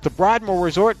 We're at the Broadmoor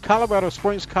Resort, Colorado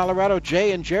Springs, Colorado.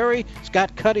 Jay and Jerry,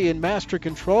 Scott Cuddy in master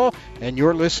control, and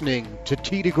you're listening to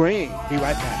Tee to Green. Be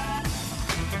right back.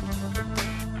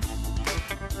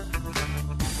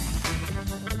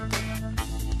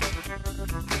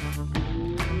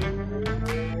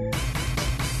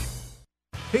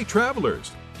 Hey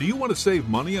travelers, do you want to save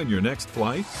money on your next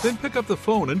flight? Then pick up the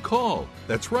phone and call.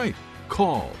 That's right,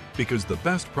 call, because the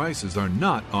best prices are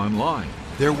not online.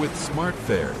 They're with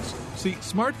SmartFares. See,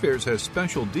 SmartFares has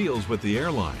special deals with the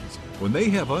airlines. When they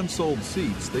have unsold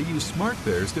seats, they use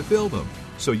SmartFares to fill them.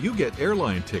 So you get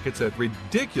airline tickets at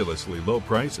ridiculously low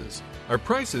prices. Our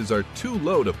prices are too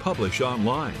low to publish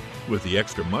online. With the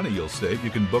extra money you'll save, you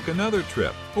can book another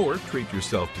trip or treat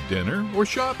yourself to dinner or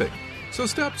shopping. So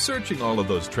stop searching all of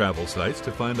those travel sites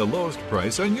to find the lowest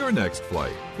price on your next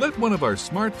flight. Let one of our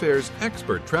SmartFares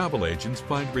expert travel agents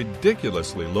find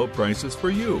ridiculously low prices for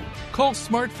you. Call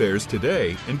SmartFares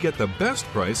today and get the best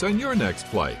price on your next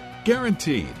flight.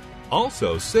 Guaranteed.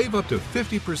 Also, save up to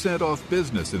 50% off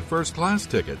business and first class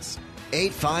tickets.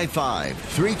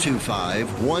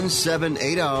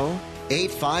 855-325-1780.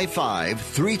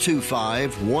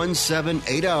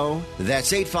 855-325-1780.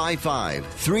 That's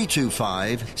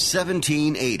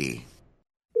 855-325-1780.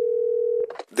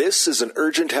 This is an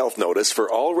urgent health notice for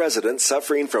all residents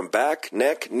suffering from back,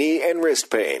 neck, knee, and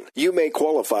wrist pain. You may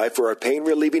qualify for a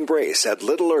pain-relieving brace at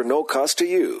little or no cost to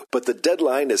you, but the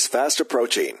deadline is fast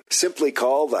approaching. Simply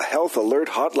call the Health Alert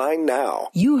Hotline now.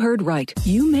 You heard right.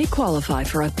 You may qualify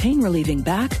for a pain-relieving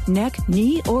back, neck,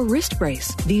 knee, or wrist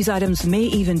brace. These items may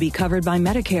even be covered by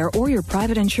Medicare or your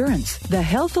private insurance. The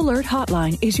Health Alert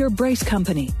Hotline is your brace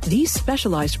company. These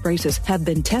specialized braces have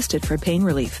been tested for pain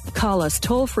relief. Call us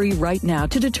toll-free right now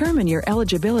to determine your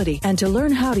eligibility and to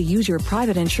learn how to use your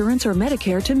private insurance or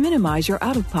Medicare to minimize your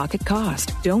out-of-pocket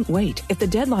cost. Don't wait. If the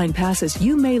deadline passes,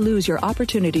 you may lose your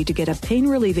opportunity to get a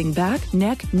pain-relieving back,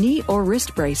 neck, knee, or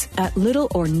wrist brace at little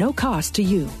or no cost to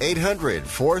you.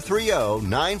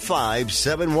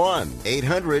 800-430-9571.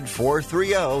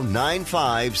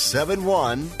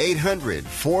 800-430-9571.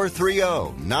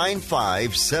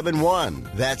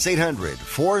 800-430-9571. That's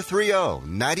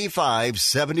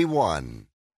 800-430-9571.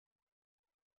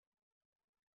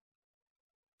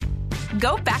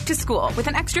 Go back to school with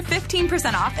an extra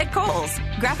 15% off at Kohl's.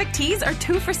 Graphic tees are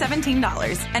 2 for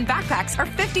 $17, and backpacks are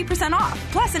 50% off,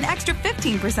 plus an extra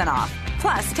 15% off.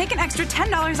 Plus, take an extra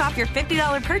 $10 off your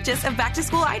 $50 purchase of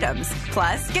back-to-school items.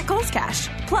 Plus, get Kohl's Cash.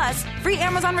 Plus, free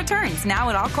Amazon returns now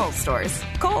at all Kohl's stores.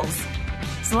 Kohl's.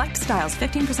 Select styles,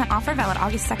 15% offer valid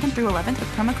August 2nd through 11th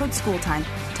with promo code SCHOOLTIME.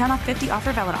 10 off 50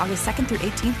 offer valid August 2nd through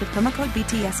 18th with promo code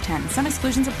BTS10. Some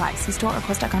exclusions apply. See store or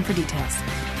Kohl's.com for details.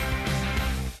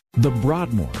 The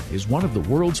Broadmoor is one of the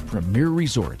world's premier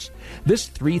resorts. This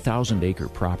 3,000-acre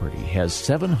property has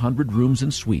 700 rooms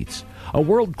and suites, a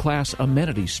world-class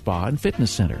amenity spa and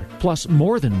fitness center, plus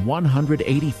more than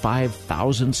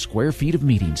 185,000 square feet of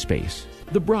meeting space.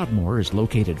 The Broadmoor is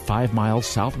located 5 miles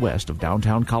southwest of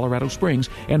downtown Colorado Springs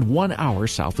and 1 hour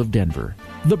south of Denver.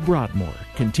 The Broadmoor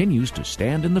continues to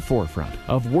stand in the forefront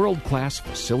of world-class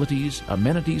facilities,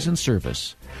 amenities, and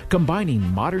service, combining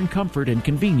modern comfort and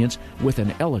convenience with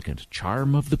an elegant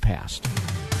charm of the past.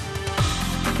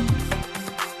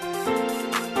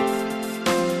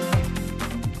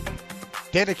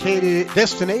 Dedicated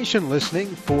destination listening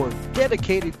for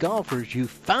dedicated golfers. You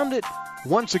found it.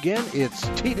 Once again, it's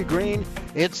Tee to Green.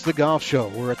 It's the Golf Show.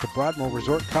 We're at the Broadmoor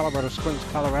Resort, Colorado Springs,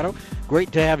 Colorado.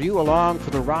 Great to have you along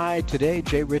for the ride today.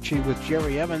 Jay Ritchie with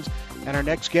Jerry Evans. And our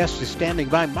next guest is standing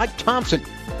by. Mike Thompson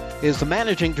is the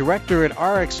managing director at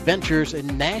RX Ventures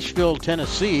in Nashville,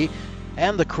 Tennessee,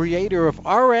 and the creator of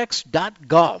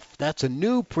RX.Golf. That's a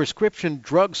new prescription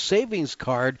drug savings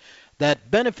card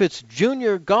that benefits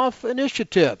junior golf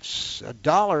initiatives.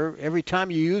 $1 every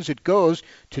time you use it goes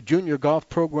to junior golf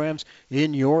programs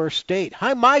in your state.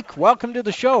 Hi, Mike. Welcome to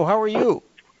the show. How are you?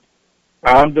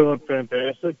 I'm doing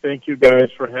fantastic. Thank you guys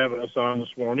for having us on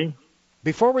this morning.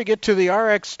 Before we get to the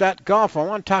RX.Golf, I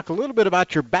want to talk a little bit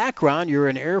about your background. You're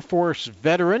an Air Force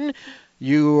veteran.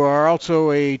 You are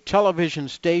also a television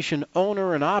station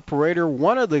owner and operator.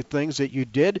 One of the things that you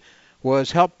did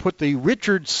was help put the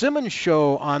Richard Simmons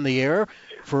Show on the air.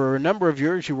 For a number of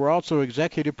years, you were also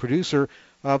executive producer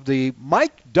of the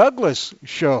Mike Douglas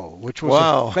Show, which was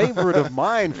a favorite of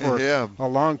mine for a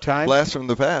long time. Blast from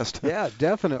the past. Yeah,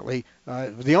 definitely.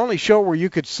 The only show where you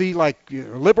could see like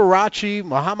Liberace,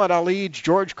 Muhammad Ali,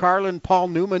 George Carlin, Paul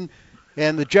Newman,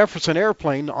 and the Jefferson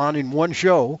Airplane on in one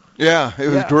show. Yeah, it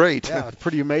was great. Yeah,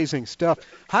 pretty amazing stuff.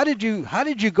 How did you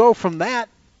go from that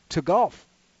to golf?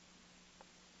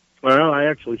 Well, I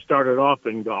actually started off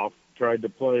in golf. Tried to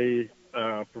play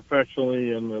professionally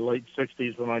in the late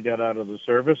 60s when I got out of the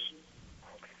service.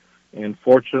 And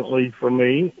fortunately for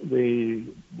me,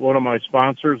 one of my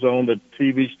sponsors owned a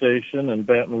TV station in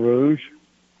Baton Rouge.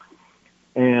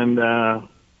 And I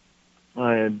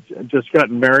had just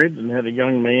gotten married and had a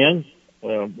young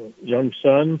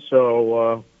son.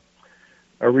 So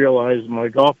I realized my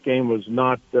golf game was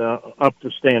not up to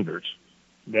standards.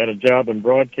 Got a job in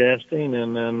broadcasting,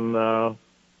 and then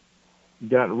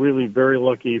got really very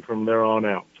lucky from there on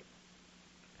out.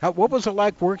 What was it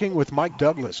like working with Mike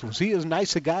Douglas? Was he as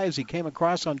nice a guy as he came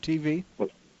across on TV?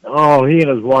 Oh, he and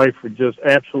his wife were just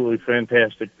absolutely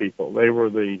fantastic people. They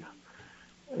were the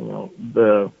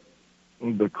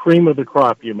cream of the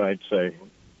crop, you might say.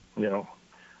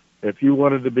 If you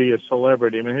wanted to be a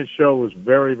celebrity, I mean, his show was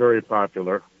very, very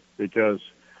popular because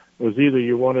it was either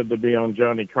you wanted to be on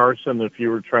Johnny Carson if you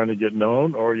were trying to get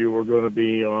known, or you were going to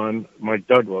be on Mike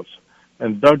Douglas.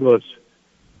 And Douglas,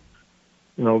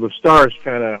 the stars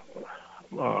kind of,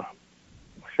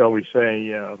 shall we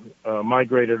say,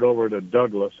 migrated over to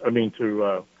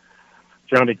to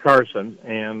Johnny Carson.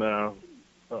 And our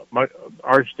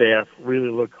staff really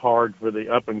looked hard for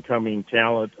the up-and-coming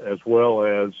talent, as well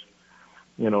as,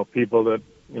 people that,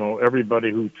 everybody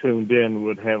who tuned in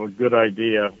would have a good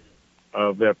idea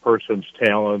of that person's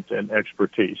talent and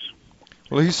expertise.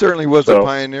 Well, he certainly was a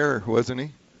pioneer, wasn't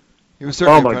he? He was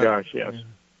certainly. Oh my gosh, yes.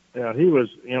 Yeah, he was.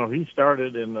 He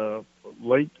started in the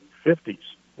late 50s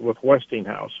with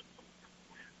Westinghouse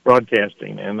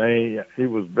Broadcasting, and he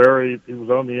was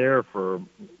on the air for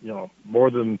more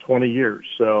than 20 years.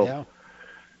 So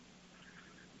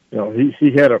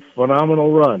he had a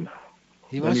phenomenal run.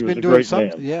 He must have been doing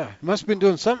something. Yeah, he must have been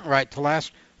doing something right to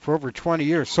last for over 20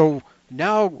 years. So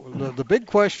now the big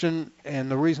question, and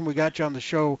the reason we got you on the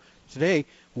show today,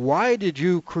 why did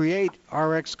you create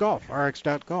RX.Golf?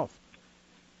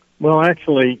 Well,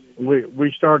 actually,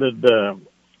 we started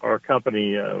our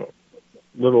company a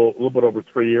little bit over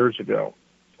 3 years ago,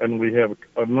 and we have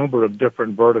a number of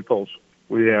different verticals.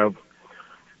 We have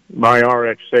My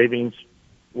RX Savings,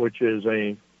 which is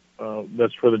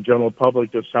that's for the general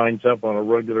public that signs up on a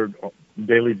regular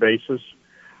daily basis,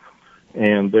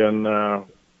 and then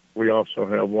we also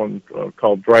have one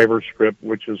called Driver Script,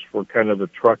 which is for kind of the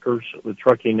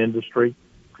trucking industry.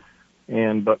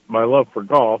 But my love for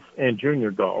golf and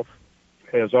junior golf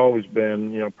has always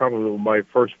been, probably my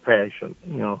first passion.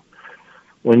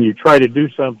 When you try to do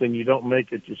something, you don't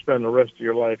make it. You spend the rest of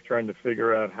your life trying to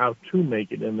figure out how to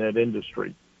make it in that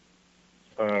industry.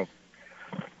 So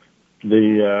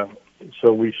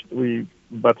we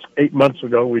about 8 months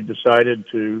ago, we decided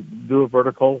to do a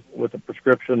vertical with a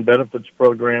prescription benefits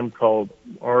program called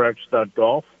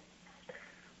RX.Golf.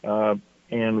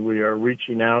 And we are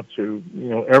reaching out to,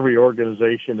 every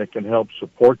organization that can help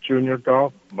support junior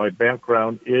golf. My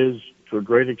background is, to a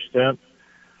great extent,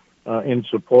 in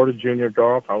support of junior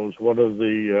golf. I was one of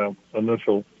the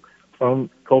initial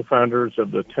co-founders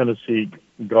of the Tennessee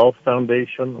Golf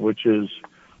Foundation, which is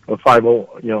a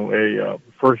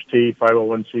First Tee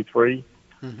 501c3.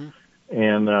 Mm-hmm.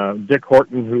 And Dick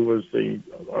Horton, who was the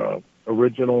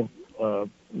original,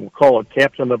 we'll call it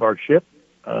captain of our ship,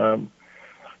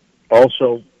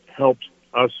 also helps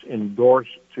us endorse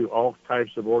to all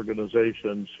types of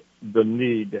organizations the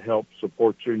need to help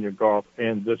support junior golf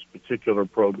and this particular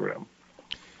program.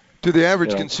 To the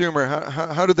average consumer,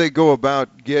 how do they go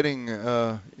about getting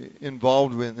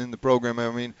involved in the program?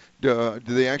 I mean, do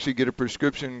they actually get a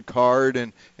prescription card,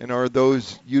 and are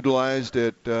those utilized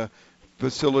at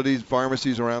facilities,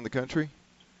 pharmacies around the country?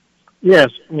 Yes,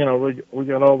 we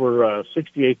got over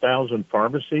 68,000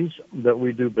 pharmacies that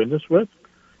we do business with.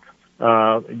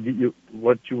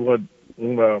 What you would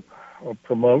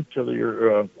promote to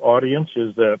your audience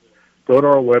is that go to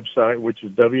our website, which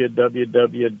is www.rx.golf.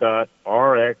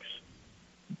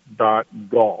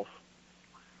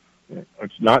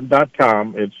 It's not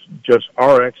 .com, it's just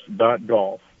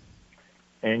rx.golf.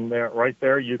 And right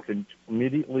there you can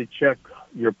immediately check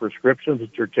your prescriptions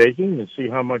that you're taking and see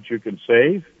how much you can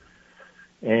save.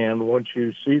 And once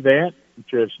you see that,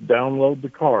 just download the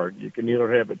card. You can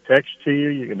either have it texted to you,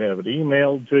 you can have it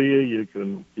emailed to you, you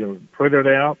can print it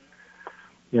out,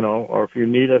 or if you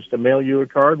need us to mail you a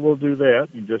card, we'll do that.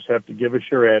 You just have to give us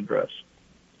your address.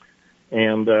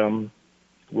 And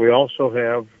we also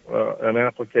have an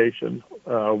application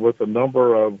with a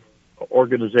number of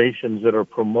organizations that are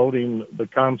promoting the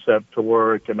concept to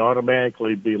where it can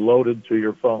automatically be loaded to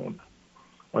your phone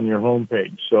on your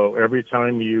homepage. So every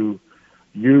time you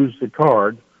use the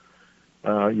card,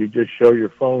 you just show your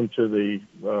phone to the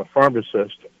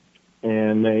pharmacist,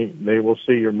 and they will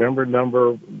see your member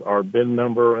number, our BIN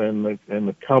number, and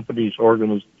the company's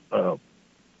the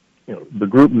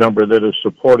group number that is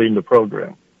supporting the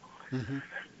program. Mm-hmm.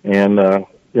 And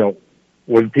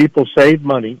when people save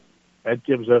money, that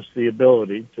gives us the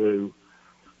ability to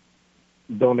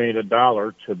donate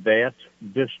 $1 to that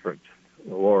district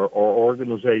or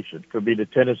organization. It could be the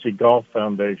Tennessee Golf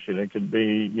Foundation. It could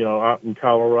be, out in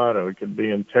Colorado. It could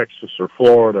be in Texas or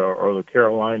Florida or the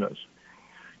Carolinas.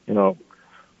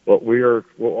 What we're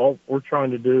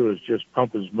trying to do is just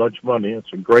pump as much money.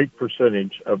 It's a great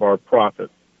percentage of our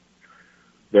profit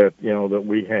that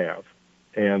we have.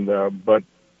 And, but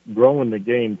growing the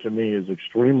game to me is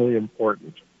extremely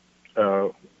important.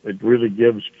 It really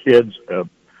gives kids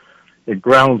it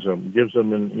grounds them, gives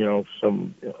them,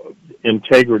 some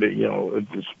integrity,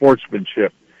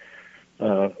 sportsmanship.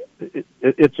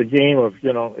 It's a game of,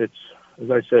 it's, as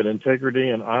I said, integrity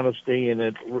and honesty, and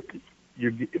if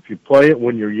you play it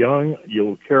when you're young,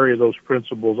 you'll carry those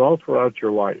principles all throughout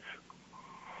your life.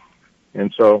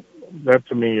 And so that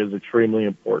to me is extremely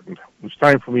important. It's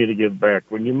time for me to give back.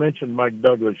 When you mentioned Mike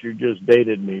Douglas, you just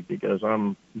dated me because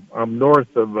I'm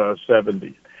north of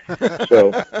 70.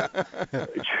 So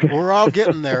we're all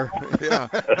getting there. Yeah,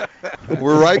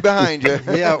 we're right behind you.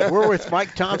 Yeah, we're with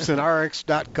Mike Thompson.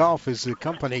 RX.golf is the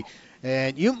company,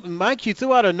 and Mike, you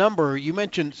threw out a number. You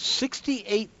mentioned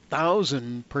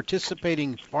 68,000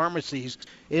 participating pharmacies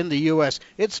in the U.S.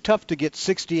 It's tough to get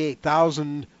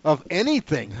 68,000 of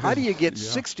anything. How do you get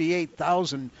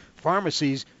 68,000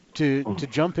 pharmacies to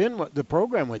jump in the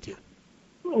program with you?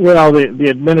 Well, the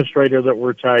administrator that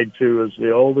we're tied to is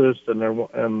the oldest, and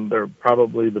they're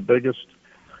probably the biggest.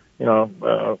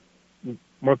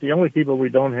 But the only people we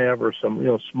don't have are some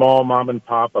small mom and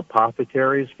pop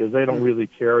apothecaries, because they don't really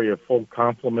carry a full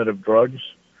complement of drugs.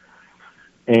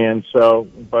 And so,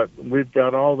 but we've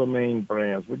got all the main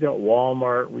brands. We've got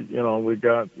Walmart. We've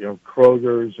got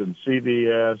Kroger's and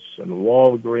CVS and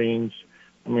Walgreens.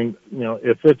 I mean,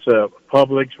 if it's a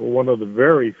Publix, we're one of the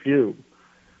very few.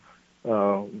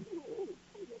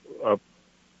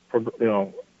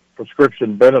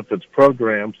 Prescription benefits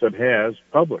programs that has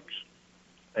Publix,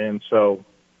 and so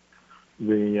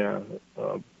we're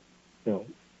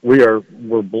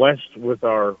blessed with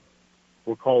our,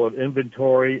 we'll call it,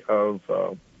 inventory of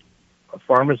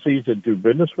pharmacies that do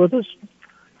business with us.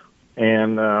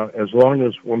 And as long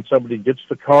as when somebody gets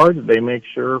the card, they make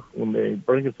sure when they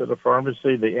bring it to the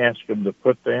pharmacy, they ask them to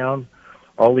put down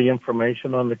all the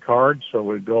information on the card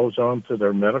so it goes on to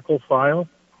their medical file.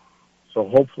 So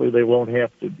hopefully they won't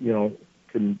have to,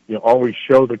 always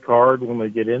show the card when they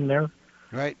get in there.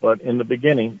 Right. But in the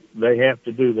beginning, they have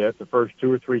to do that the first 2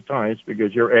 or 3 times,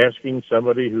 because you're asking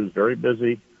somebody who's very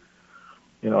busy,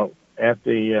 at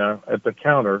the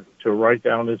counter to write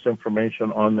down this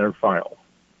information on their file.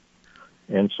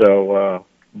 And so,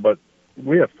 but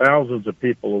we have thousands of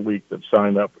people a week that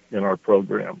sign up in our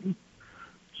program.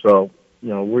 So,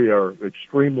 we are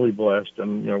extremely blessed,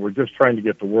 and, we're just trying to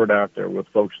get the word out there with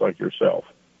folks like yourself.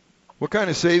 What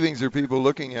kind of savings are people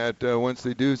looking at once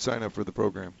they do sign up for the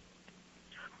program?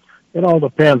 It all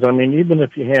depends. I mean, even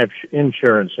if you have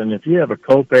insurance, and if you have a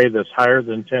copay that's higher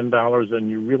than $10, then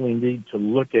you really need to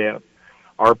look at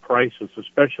our prices,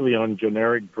 especially on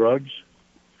generic drugs,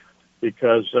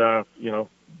 because,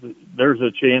 there's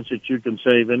a chance that you can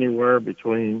save anywhere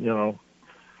between,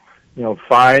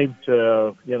 $5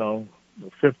 to,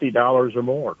 $50 or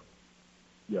more.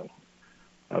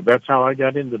 That's how I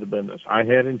got into the business. I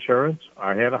had insurance.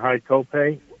 I had a high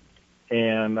copay,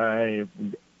 and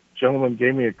gentleman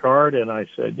gave me a card, and I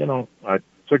said, I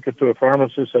took it to a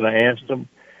pharmacist, and I asked him,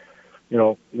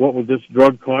 what would this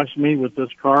drug cost me with this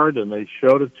card? And they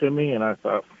showed it to me, and I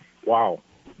thought, wow,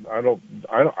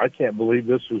 I can't believe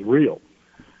this is real.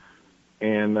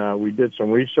 And we did some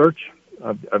research.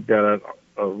 I've got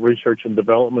a research and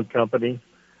development company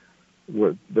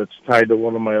that's tied to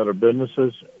one of my other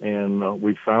businesses, and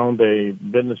we found a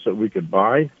business that we could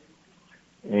buy.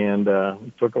 And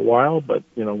it took a while, but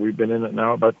we've been in it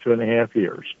now about 2.5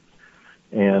 years,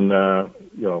 and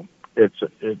it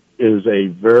is a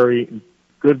very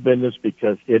good business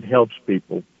because it helps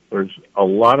people. There's a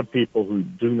lot of people who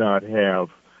do not have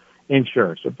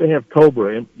insurance. If they have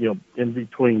COBRA, in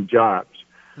between jobs,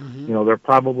 they're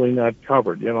probably not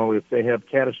covered. If they have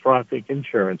catastrophic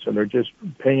insurance and they're just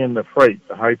paying the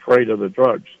high freight of the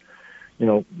drugs,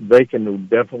 they can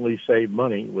definitely save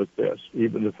money with this.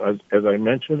 Even if, as I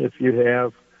mentioned, if you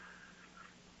have,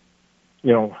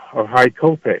 a high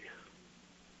copay.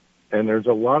 And there's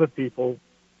a lot of people,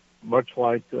 much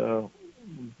like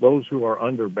those who are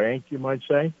underbanked, you might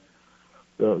say,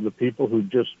 the people who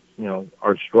just,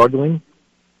 are struggling,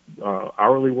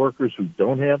 hourly workers who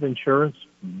don't have insurance,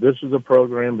 this is a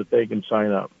program that they can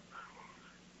sign up.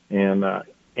 And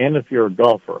if you're a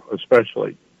golfer,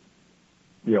 especially,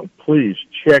 please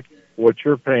check what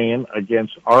you're paying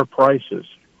against our prices.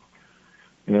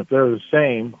 And if they're the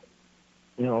same,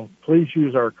 please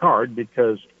use our card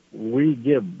because we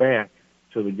give back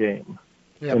to the game.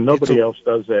 Yeah, and nobody else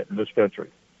does that in this country.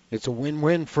 It's a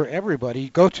win-win for everybody.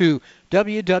 Go to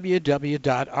www.rx.golf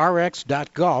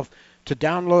to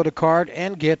download a card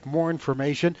and get more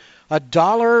information.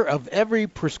 $1 of every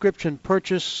prescription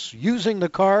purchase using the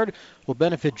card will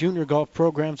benefit junior golf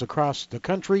programs across the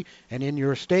country and in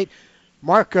your state.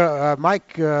 Mike,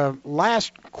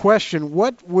 last question.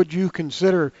 What would you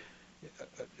consider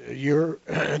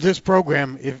this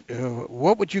program,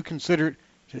 what would you consider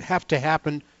to have to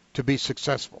happen to be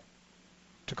successful,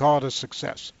 to call it a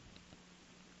success?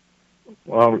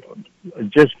 Well,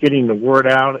 just getting the word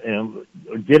out and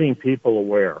getting people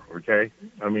aware, okay?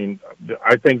 I mean,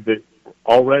 I think that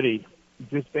already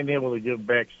just being able to give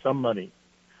back some money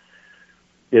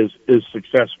is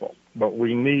successful. But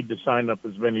we need to sign up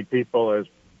as many people as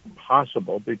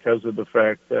possible because of the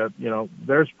fact that,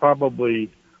 there's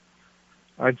probably,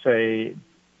 I'd say,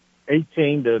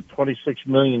 18 to 26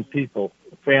 million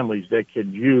families that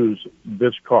could use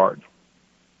this card.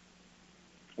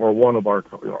 Or one of our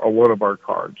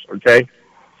cards, okay?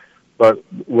 But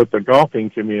with the golfing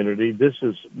community, this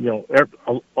is,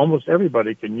 almost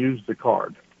everybody can use the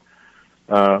card.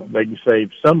 They can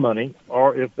save some money,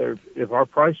 or if our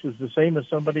price is the same as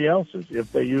somebody else's,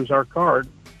 if they use our card,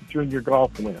 junior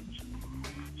golf wins.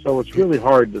 So it's really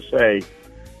hard to say.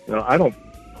 I don't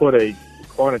put a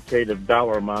quantitative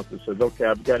dollar amount that says, okay,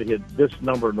 I've got to hit this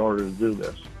number in order to do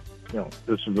this.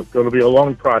 This is going to be a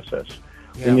long process.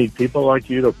 Yeah. We need people like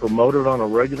you to promote it on a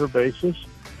regular basis,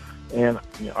 and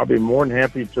I'll be more than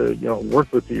happy to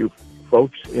work with you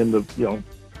folks in the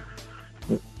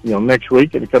next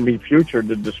week and the coming future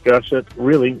to discuss it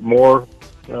really more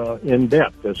in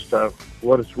depth as to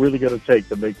what it's really going to take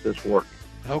to make this work.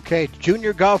 Okay,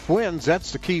 junior golf wins.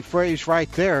 That's the key phrase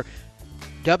right there.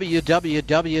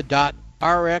 www.rx.golf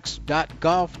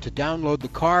to download the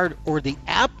card or the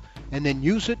app and then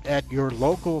use it at your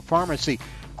local pharmacy.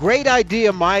 Great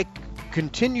idea, Mike.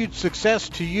 Continued success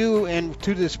to you and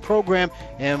to this program,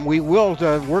 and we will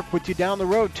work with you down the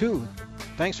road, too.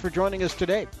 Thanks for joining us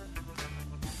today.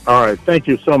 All right. Thank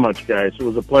you so much, guys. It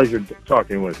was a pleasure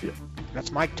talking with you.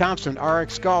 That's Mike Thompson,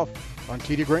 RX Golf, on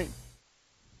Tee to Green.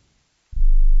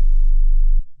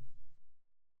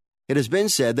 It has been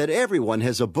said that everyone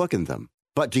has a book in them.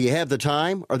 But do you have the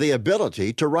time or the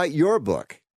ability to write your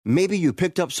book? Maybe you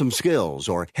picked up some skills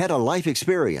or had a life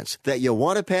experience that you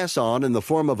want to pass on in the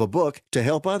form of a book to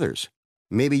help others.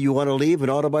 Maybe you want to leave an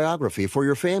autobiography for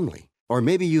your family. Or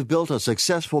maybe you've built a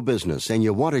successful business and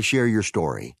you want to share your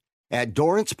story. At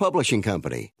Dorrance Publishing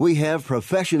Company, we have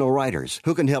professional writers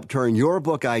who can help turn your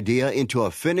book idea into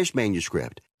a finished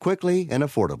manuscript quickly and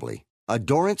affordably. A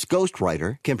Dorrance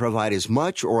ghostwriter can provide as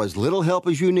much or as little help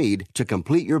as you need to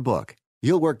complete your book.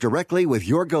 You'll work directly with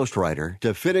your ghostwriter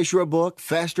to finish your book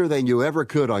faster than you ever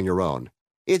could on your own.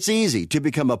 It's easy to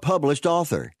become a published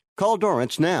author. Call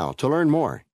Dorrance now to learn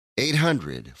more.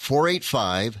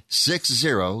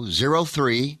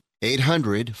 800-485-6003.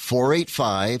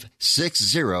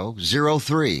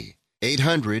 800-485-6003.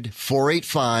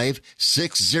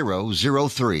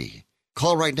 800-485-6003.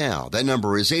 Call right now. That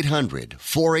number is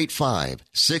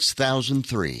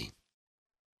 800-485-6003.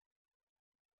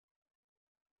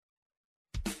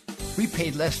 We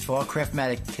paid less for our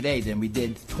Craftmatic today than we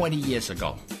did 20 years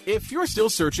ago. If you're still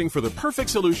searching for the perfect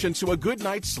solution to a good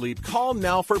night's sleep, call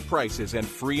now for prices and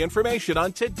free information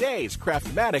on today's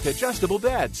Craftmatic adjustable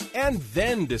beds. And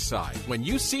then decide when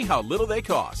you see how little they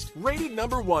cost. Rated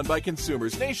 #1 by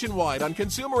consumers nationwide on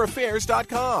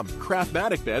ConsumerAffairs.com.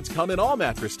 Craftmatic beds come in all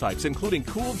mattress types, including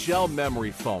cool gel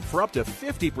memory foam for up to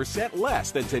 50%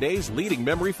 less than today's leading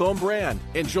memory foam brand.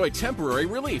 Enjoy temporary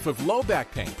relief of low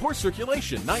back pain, poor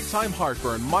circulation, nighttime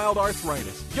heartburn, mild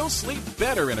arthritis. You'll sleep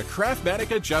better in a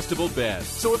Craftmatic adjustable bed.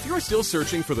 So if you're still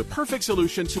searching for the perfect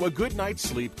solution to a good night's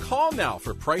sleep, call now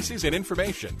for prices and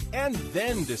information. And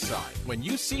then decide when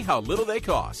you see how little they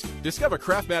cost. Discover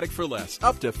Craftmatic for less,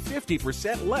 up to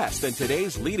 50% less than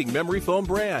today's leading memory foam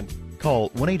brand. Call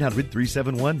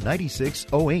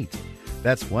 1-800-371-9608.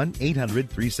 That's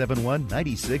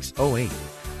 1-800-371-9608.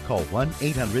 Call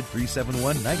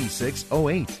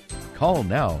 1-800-371-9608. Call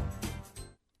now.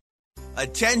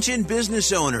 Attention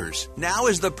business owners. Now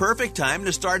is the perfect time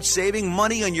to start saving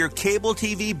money on your cable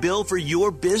TV bill for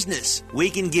your business. We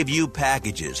can give you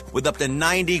packages with up to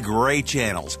 90 great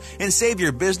channels and save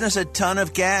your business a ton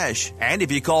of cash. And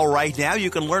if you call right now, you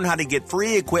can learn how to get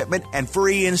free equipment and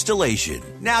free installation.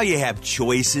 Now you have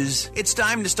choices. It's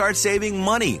time to start saving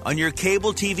money on your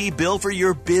cable TV bill for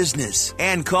your business.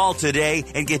 And call today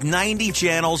and get 90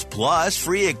 channels plus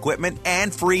free equipment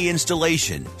and free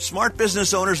installation. Smart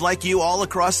business owners like you all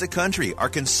across the country are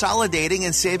consolidating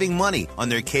and saving money on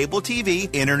their cable TV,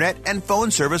 internet, and phone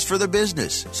service for their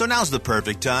business. So now's the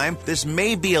perfect time. This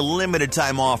may be a limited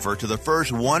time offer to the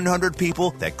first 100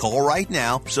 people that call right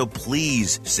now, so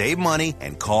please save money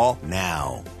and call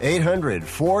now.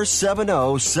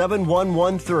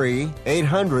 800-470-7113.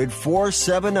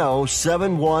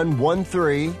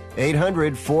 800-470-7113.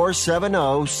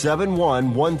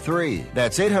 800-470-7113.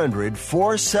 That's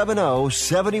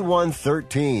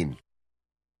 800-470-7113.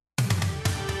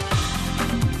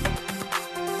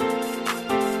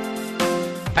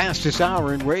 Fastest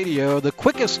hour in radio, the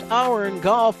quickest hour in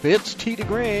golf. It's Tee to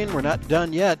Green. We're not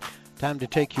done yet. Time to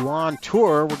take you on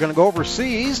tour. We're going to go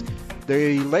overseas.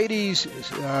 The ladies'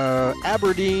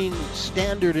 Aberdeen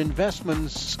Standard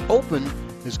Investments Open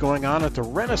is going on at the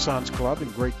Renaissance Club in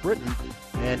Great Britain.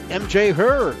 And MJ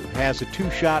Hurd has a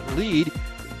two-shot lead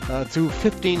through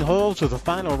 15 holes of the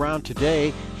final round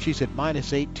today. She's at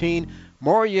 -18.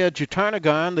 Moria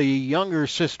Jutanugarn, the younger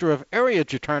sister of Arya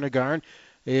Jutanugarn,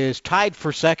 is tied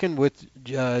for second with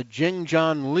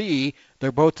Jingjan Lee.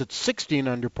 They're both at 16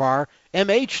 under par.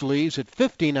 M.H. Lee's at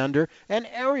 15 under, and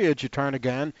Arya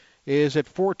Jutanugarn is at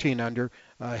 14 under,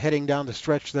 heading down the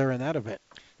stretch there in that event.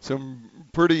 Some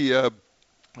pretty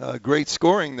great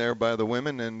scoring there by the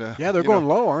women, and yeah, they're going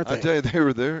low, aren't they? I tell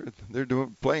you, they're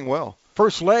playing well.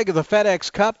 First leg of the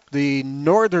FedEx Cup, the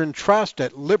Northern Trust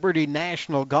at Liberty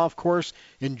National Golf Course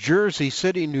in Jersey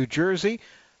City, New Jersey.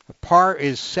 Par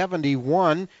is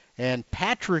 71, and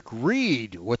Patrick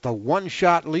Reed with a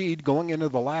one-shot lead going into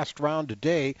the last round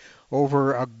today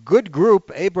over a good group.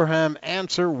 Abraham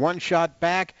Answer, one shot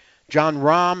back. John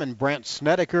Rahm and Brant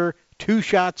Snedeker, 2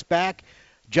 shots back.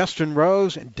 Justin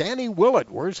Rose and Danny Willett,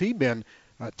 where's he been?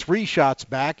 3 shots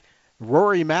back.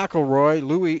 Rory McIlroy,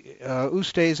 Louis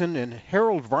Oosthuizen, and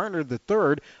Harold Varner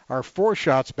III are 4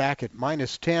 shots back at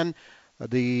 -10.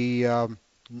 The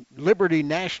Liberty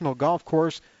National Golf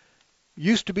Course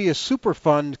used to be a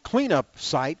Superfund cleanup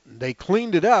site. They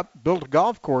cleaned it up, built a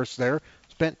golf course there,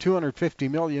 spent $250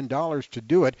 million to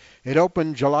do it. It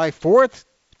opened July 4th,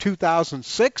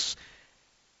 2006.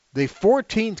 The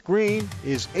 14th green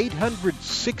is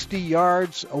 860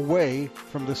 yards away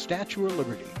from the Statue of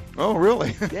Liberty. Oh,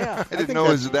 really? Yeah. I didn't know it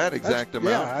was that exact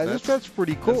amount. Yeah, that's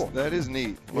pretty cool. That is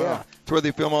neat. Wow. Yeah. That's where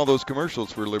they film all those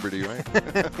commercials for Liberty, right?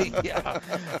 Yeah.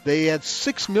 They had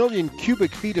 6 million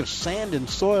cubic feet of sand and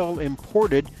soil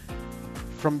imported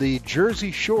from the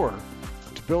Jersey Shore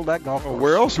to build that golf course.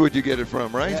 Where else would you get it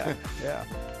from, right? Yeah.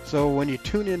 So when you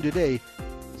tune in today,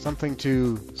 something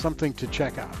to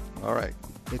check out. All right.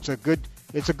 It's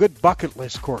a good bucket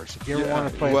list course if you ever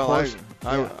want to play a course.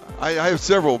 I have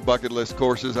several bucket list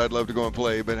courses I'd love to go and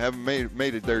play, but haven't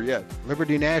made it there yet.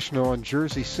 Liberty National in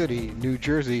Jersey City, New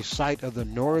Jersey, site of the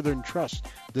Northern Trust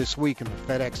this week in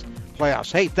the FedEx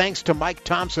playoffs. Hey, thanks to Mike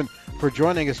Thompson for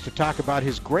joining us to talk about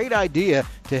his great idea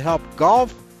to help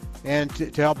golf and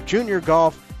to help junior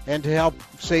golf and to help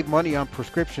save money on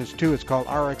prescriptions, too. It's called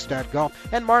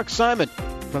RX.golf. And Mark Simon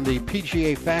from the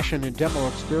PGA Fashion and Demo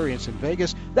Experience in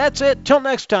Vegas. That's it. Till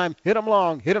next time, hit 'em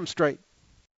long, hit 'em straight.